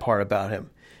sad part about him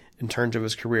in terms of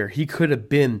his career. He could have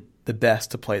been the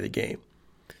best to play the game.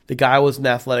 The guy was an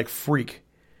athletic freak.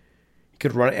 He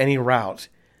could run any route.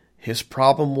 His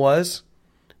problem was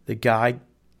the guy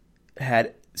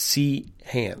had C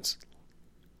hands,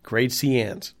 grade C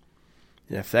hands.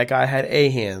 And if that guy had A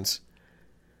hands,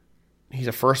 he's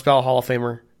a first ballot Hall of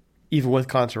Famer, even with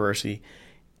controversy,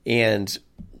 and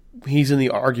he's in the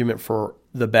argument for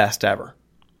the best ever.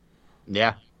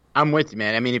 Yeah, I'm with you,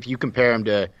 man. I mean, if you compare him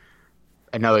to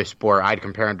another sport, I'd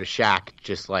compare him to Shaq,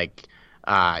 just like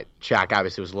Shaq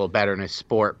obviously was a little better in his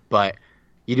sport, but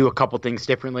you do a couple things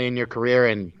differently in your career,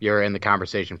 and you're in the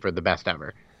conversation for the best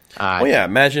ever.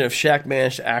 Imagine if Shaq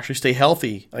managed to actually stay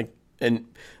healthy. And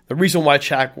the reason why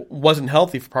Shaq wasn't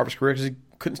healthy for part of his career is he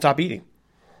couldn't stop eating.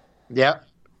 Yeah,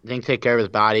 didn't take care of his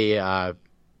body.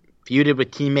 Feuded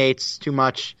with teammates too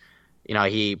much. You know,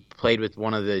 he played with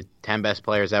one of the 10 best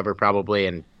players ever probably,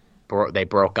 and they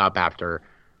broke up after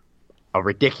a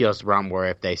ridiculous run where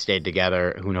if they stayed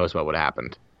together, who knows what would have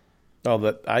happened.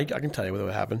 Oh, I can tell you what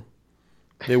would happen.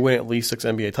 They win at least 6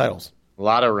 NBA titles. A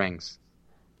lot of rings.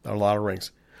 A lot of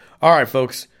rings. All right,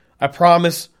 folks. I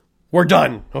promise we're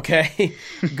done, okay?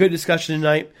 Good discussion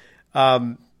tonight.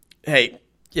 Hey,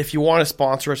 if you want to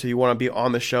sponsor us, if you want to be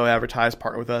on the show, advertise,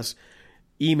 partner with us,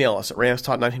 email us at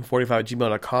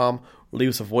ramstalk1945@gmail.com or leave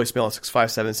us a voicemail at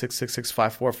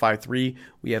 657-666-5453.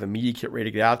 We have a media kit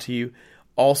ready to get out to you.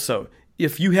 Also,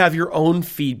 if you have your own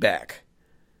feedback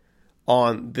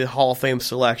on the Hall of Fame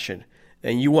selection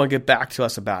and you want to get back to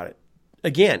us about it,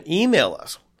 again, email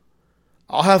us.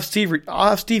 I'll have Steve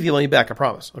email you back, I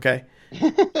promise, okay?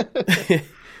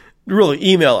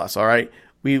 Really, email us, all right?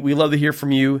 We love to hear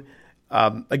from you.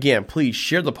 Again, please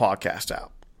share the podcast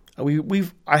out.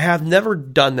 I have never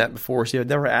done that before, so I've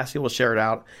never asked people to share it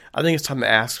out. I think it's time to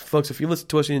ask. Folks, if you listen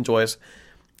to us and enjoy us,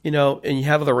 and you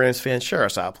have other Rams fans, share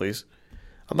us out, please.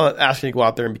 I'm not asking you to go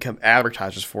out there and become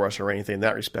advertisers for us or anything in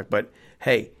that respect, but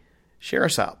hey, share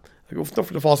us out. Don't forget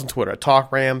to follow us on Twitter at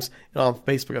Talk Rams and on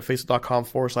Facebook at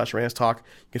facebook.com/Rams Talk.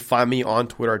 You can find me on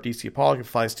Twitter at DC Paul. You can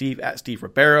find Steve at Steve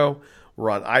Ribeiro. We're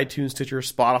on iTunes, Stitcher,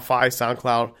 Spotify,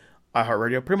 SoundCloud,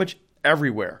 iHeartRadio, pretty much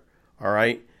everywhere, all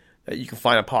right, that you can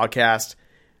find a podcast.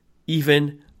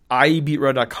 Even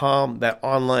IEBeatRow.com, that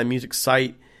online music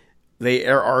site, they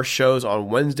air our shows on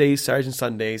Wednesdays, Saturdays, and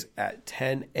Sundays at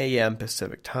 10 a.m.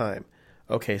 Pacific time.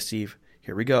 Okay, Steve,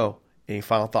 here we go. Any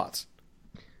final thoughts?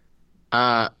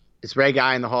 Is Ray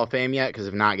Guy in the Hall of Fame yet? Because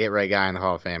if not, get Ray Guy in the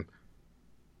Hall of Fame.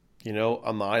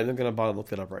 I'm not even going to bother to look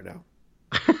that up right now.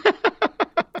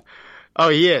 Oh,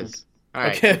 he is. All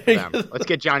right, okay. Let's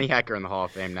get Johnny Hecker in the Hall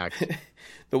of Fame next.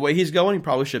 The way he's going, he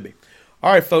probably should be.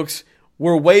 All right, folks,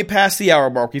 we're way past the hour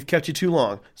mark. We've kept you too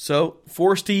long. So,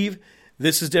 for Steve,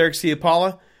 this is Derek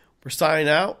Ciapala. We're signing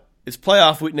out. It's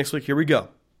playoff week next week. Here we go.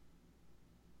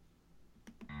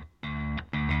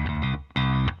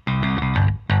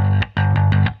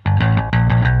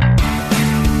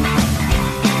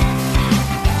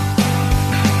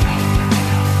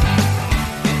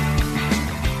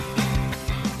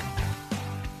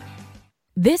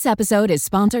 This episode is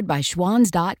sponsored by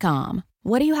Schwans.com.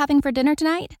 What are you having for dinner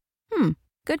tonight?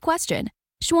 Good question.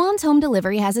 Schwann's Home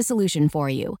Delivery has a solution for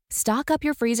you. Stock up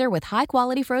your freezer with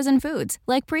high-quality frozen foods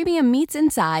like premium meats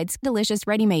and sides, delicious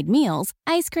ready-made meals,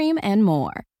 ice cream, and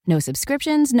more. No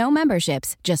subscriptions, no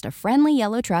memberships, just a friendly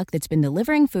yellow truck that's been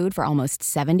delivering food for almost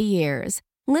 70 years.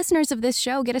 Listeners of this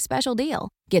show get a special deal.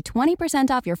 Get 20%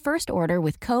 off your first order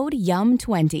with code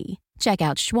YUM20. Check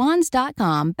out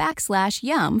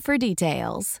schwans.com/YUM for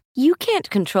details. You can't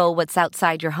control what's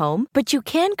outside your home, but you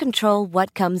can control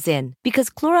what comes in. Because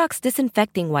Clorox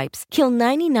disinfecting wipes kill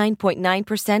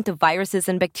 99.9% of viruses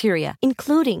and bacteria,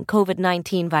 including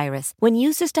COVID-19 virus, when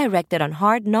used as directed on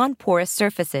hard, non-porous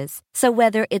surfaces. So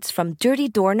whether it's from dirty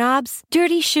doorknobs,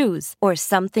 dirty shoes, or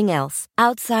something else,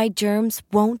 outside germs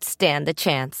won't stand a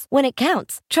chance. When it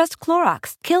counts, trust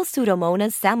Clorox. Kill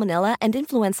Pseudomonas, Salmonella, and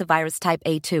influenza virus type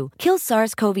A2. Kill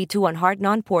SARS-CoV-2 on hard,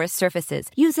 non-porous surfaces.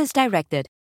 Use as directed.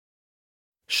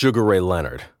 Sugar Ray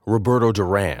Leonard, Roberto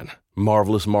Duran,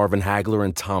 Marvelous Marvin Hagler,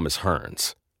 and Thomas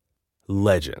Hearns.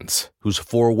 Legends, whose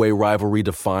four-way rivalry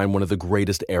defined one of the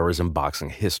greatest eras in boxing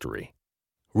history.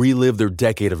 Relive their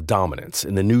decade of dominance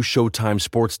in the new Showtime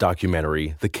sports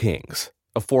documentary, The Kings,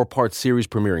 a 4-part series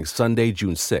premiering Sunday,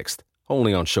 June 6th,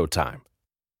 only on Showtime.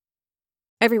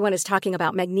 Everyone is talking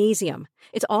about magnesium.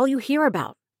 It's all you hear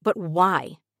about. But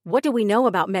why? What do we know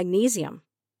about magnesium?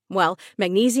 Well,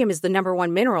 magnesium is the number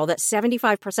one mineral that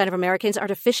 75% of Americans are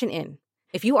deficient in.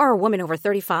 If you are a woman over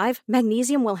 35,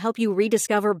 magnesium will help you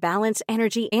rediscover balance,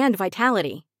 energy, and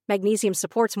vitality. Magnesium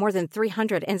supports more than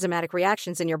 300 enzymatic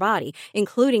reactions in your body,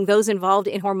 including those involved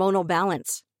in hormonal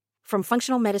balance. From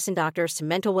functional medicine doctors to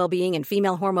mental well-being and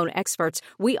female hormone experts,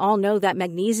 we all know that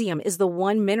magnesium is the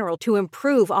one mineral to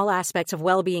improve all aspects of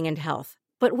well-being and health.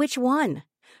 But which one?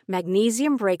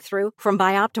 Magnesium Breakthrough from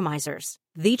Bioptimizers,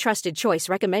 the trusted choice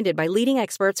recommended by leading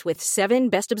experts with 7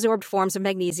 best-absorbed forms of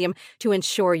magnesium to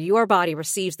ensure your body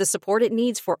receives the support it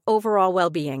needs for overall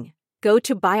well-being. Go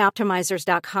to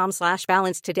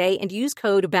bioptimizers.com/balance today and use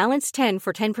code BALANCE10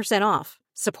 for 10% off.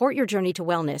 Support your journey to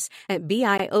wellness at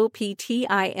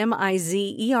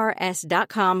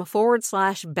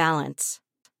bioptimizers.com/balance.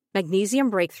 Magnesium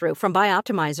Breakthrough from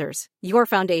Bioptimizers, your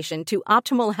foundation to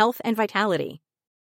optimal health and vitality.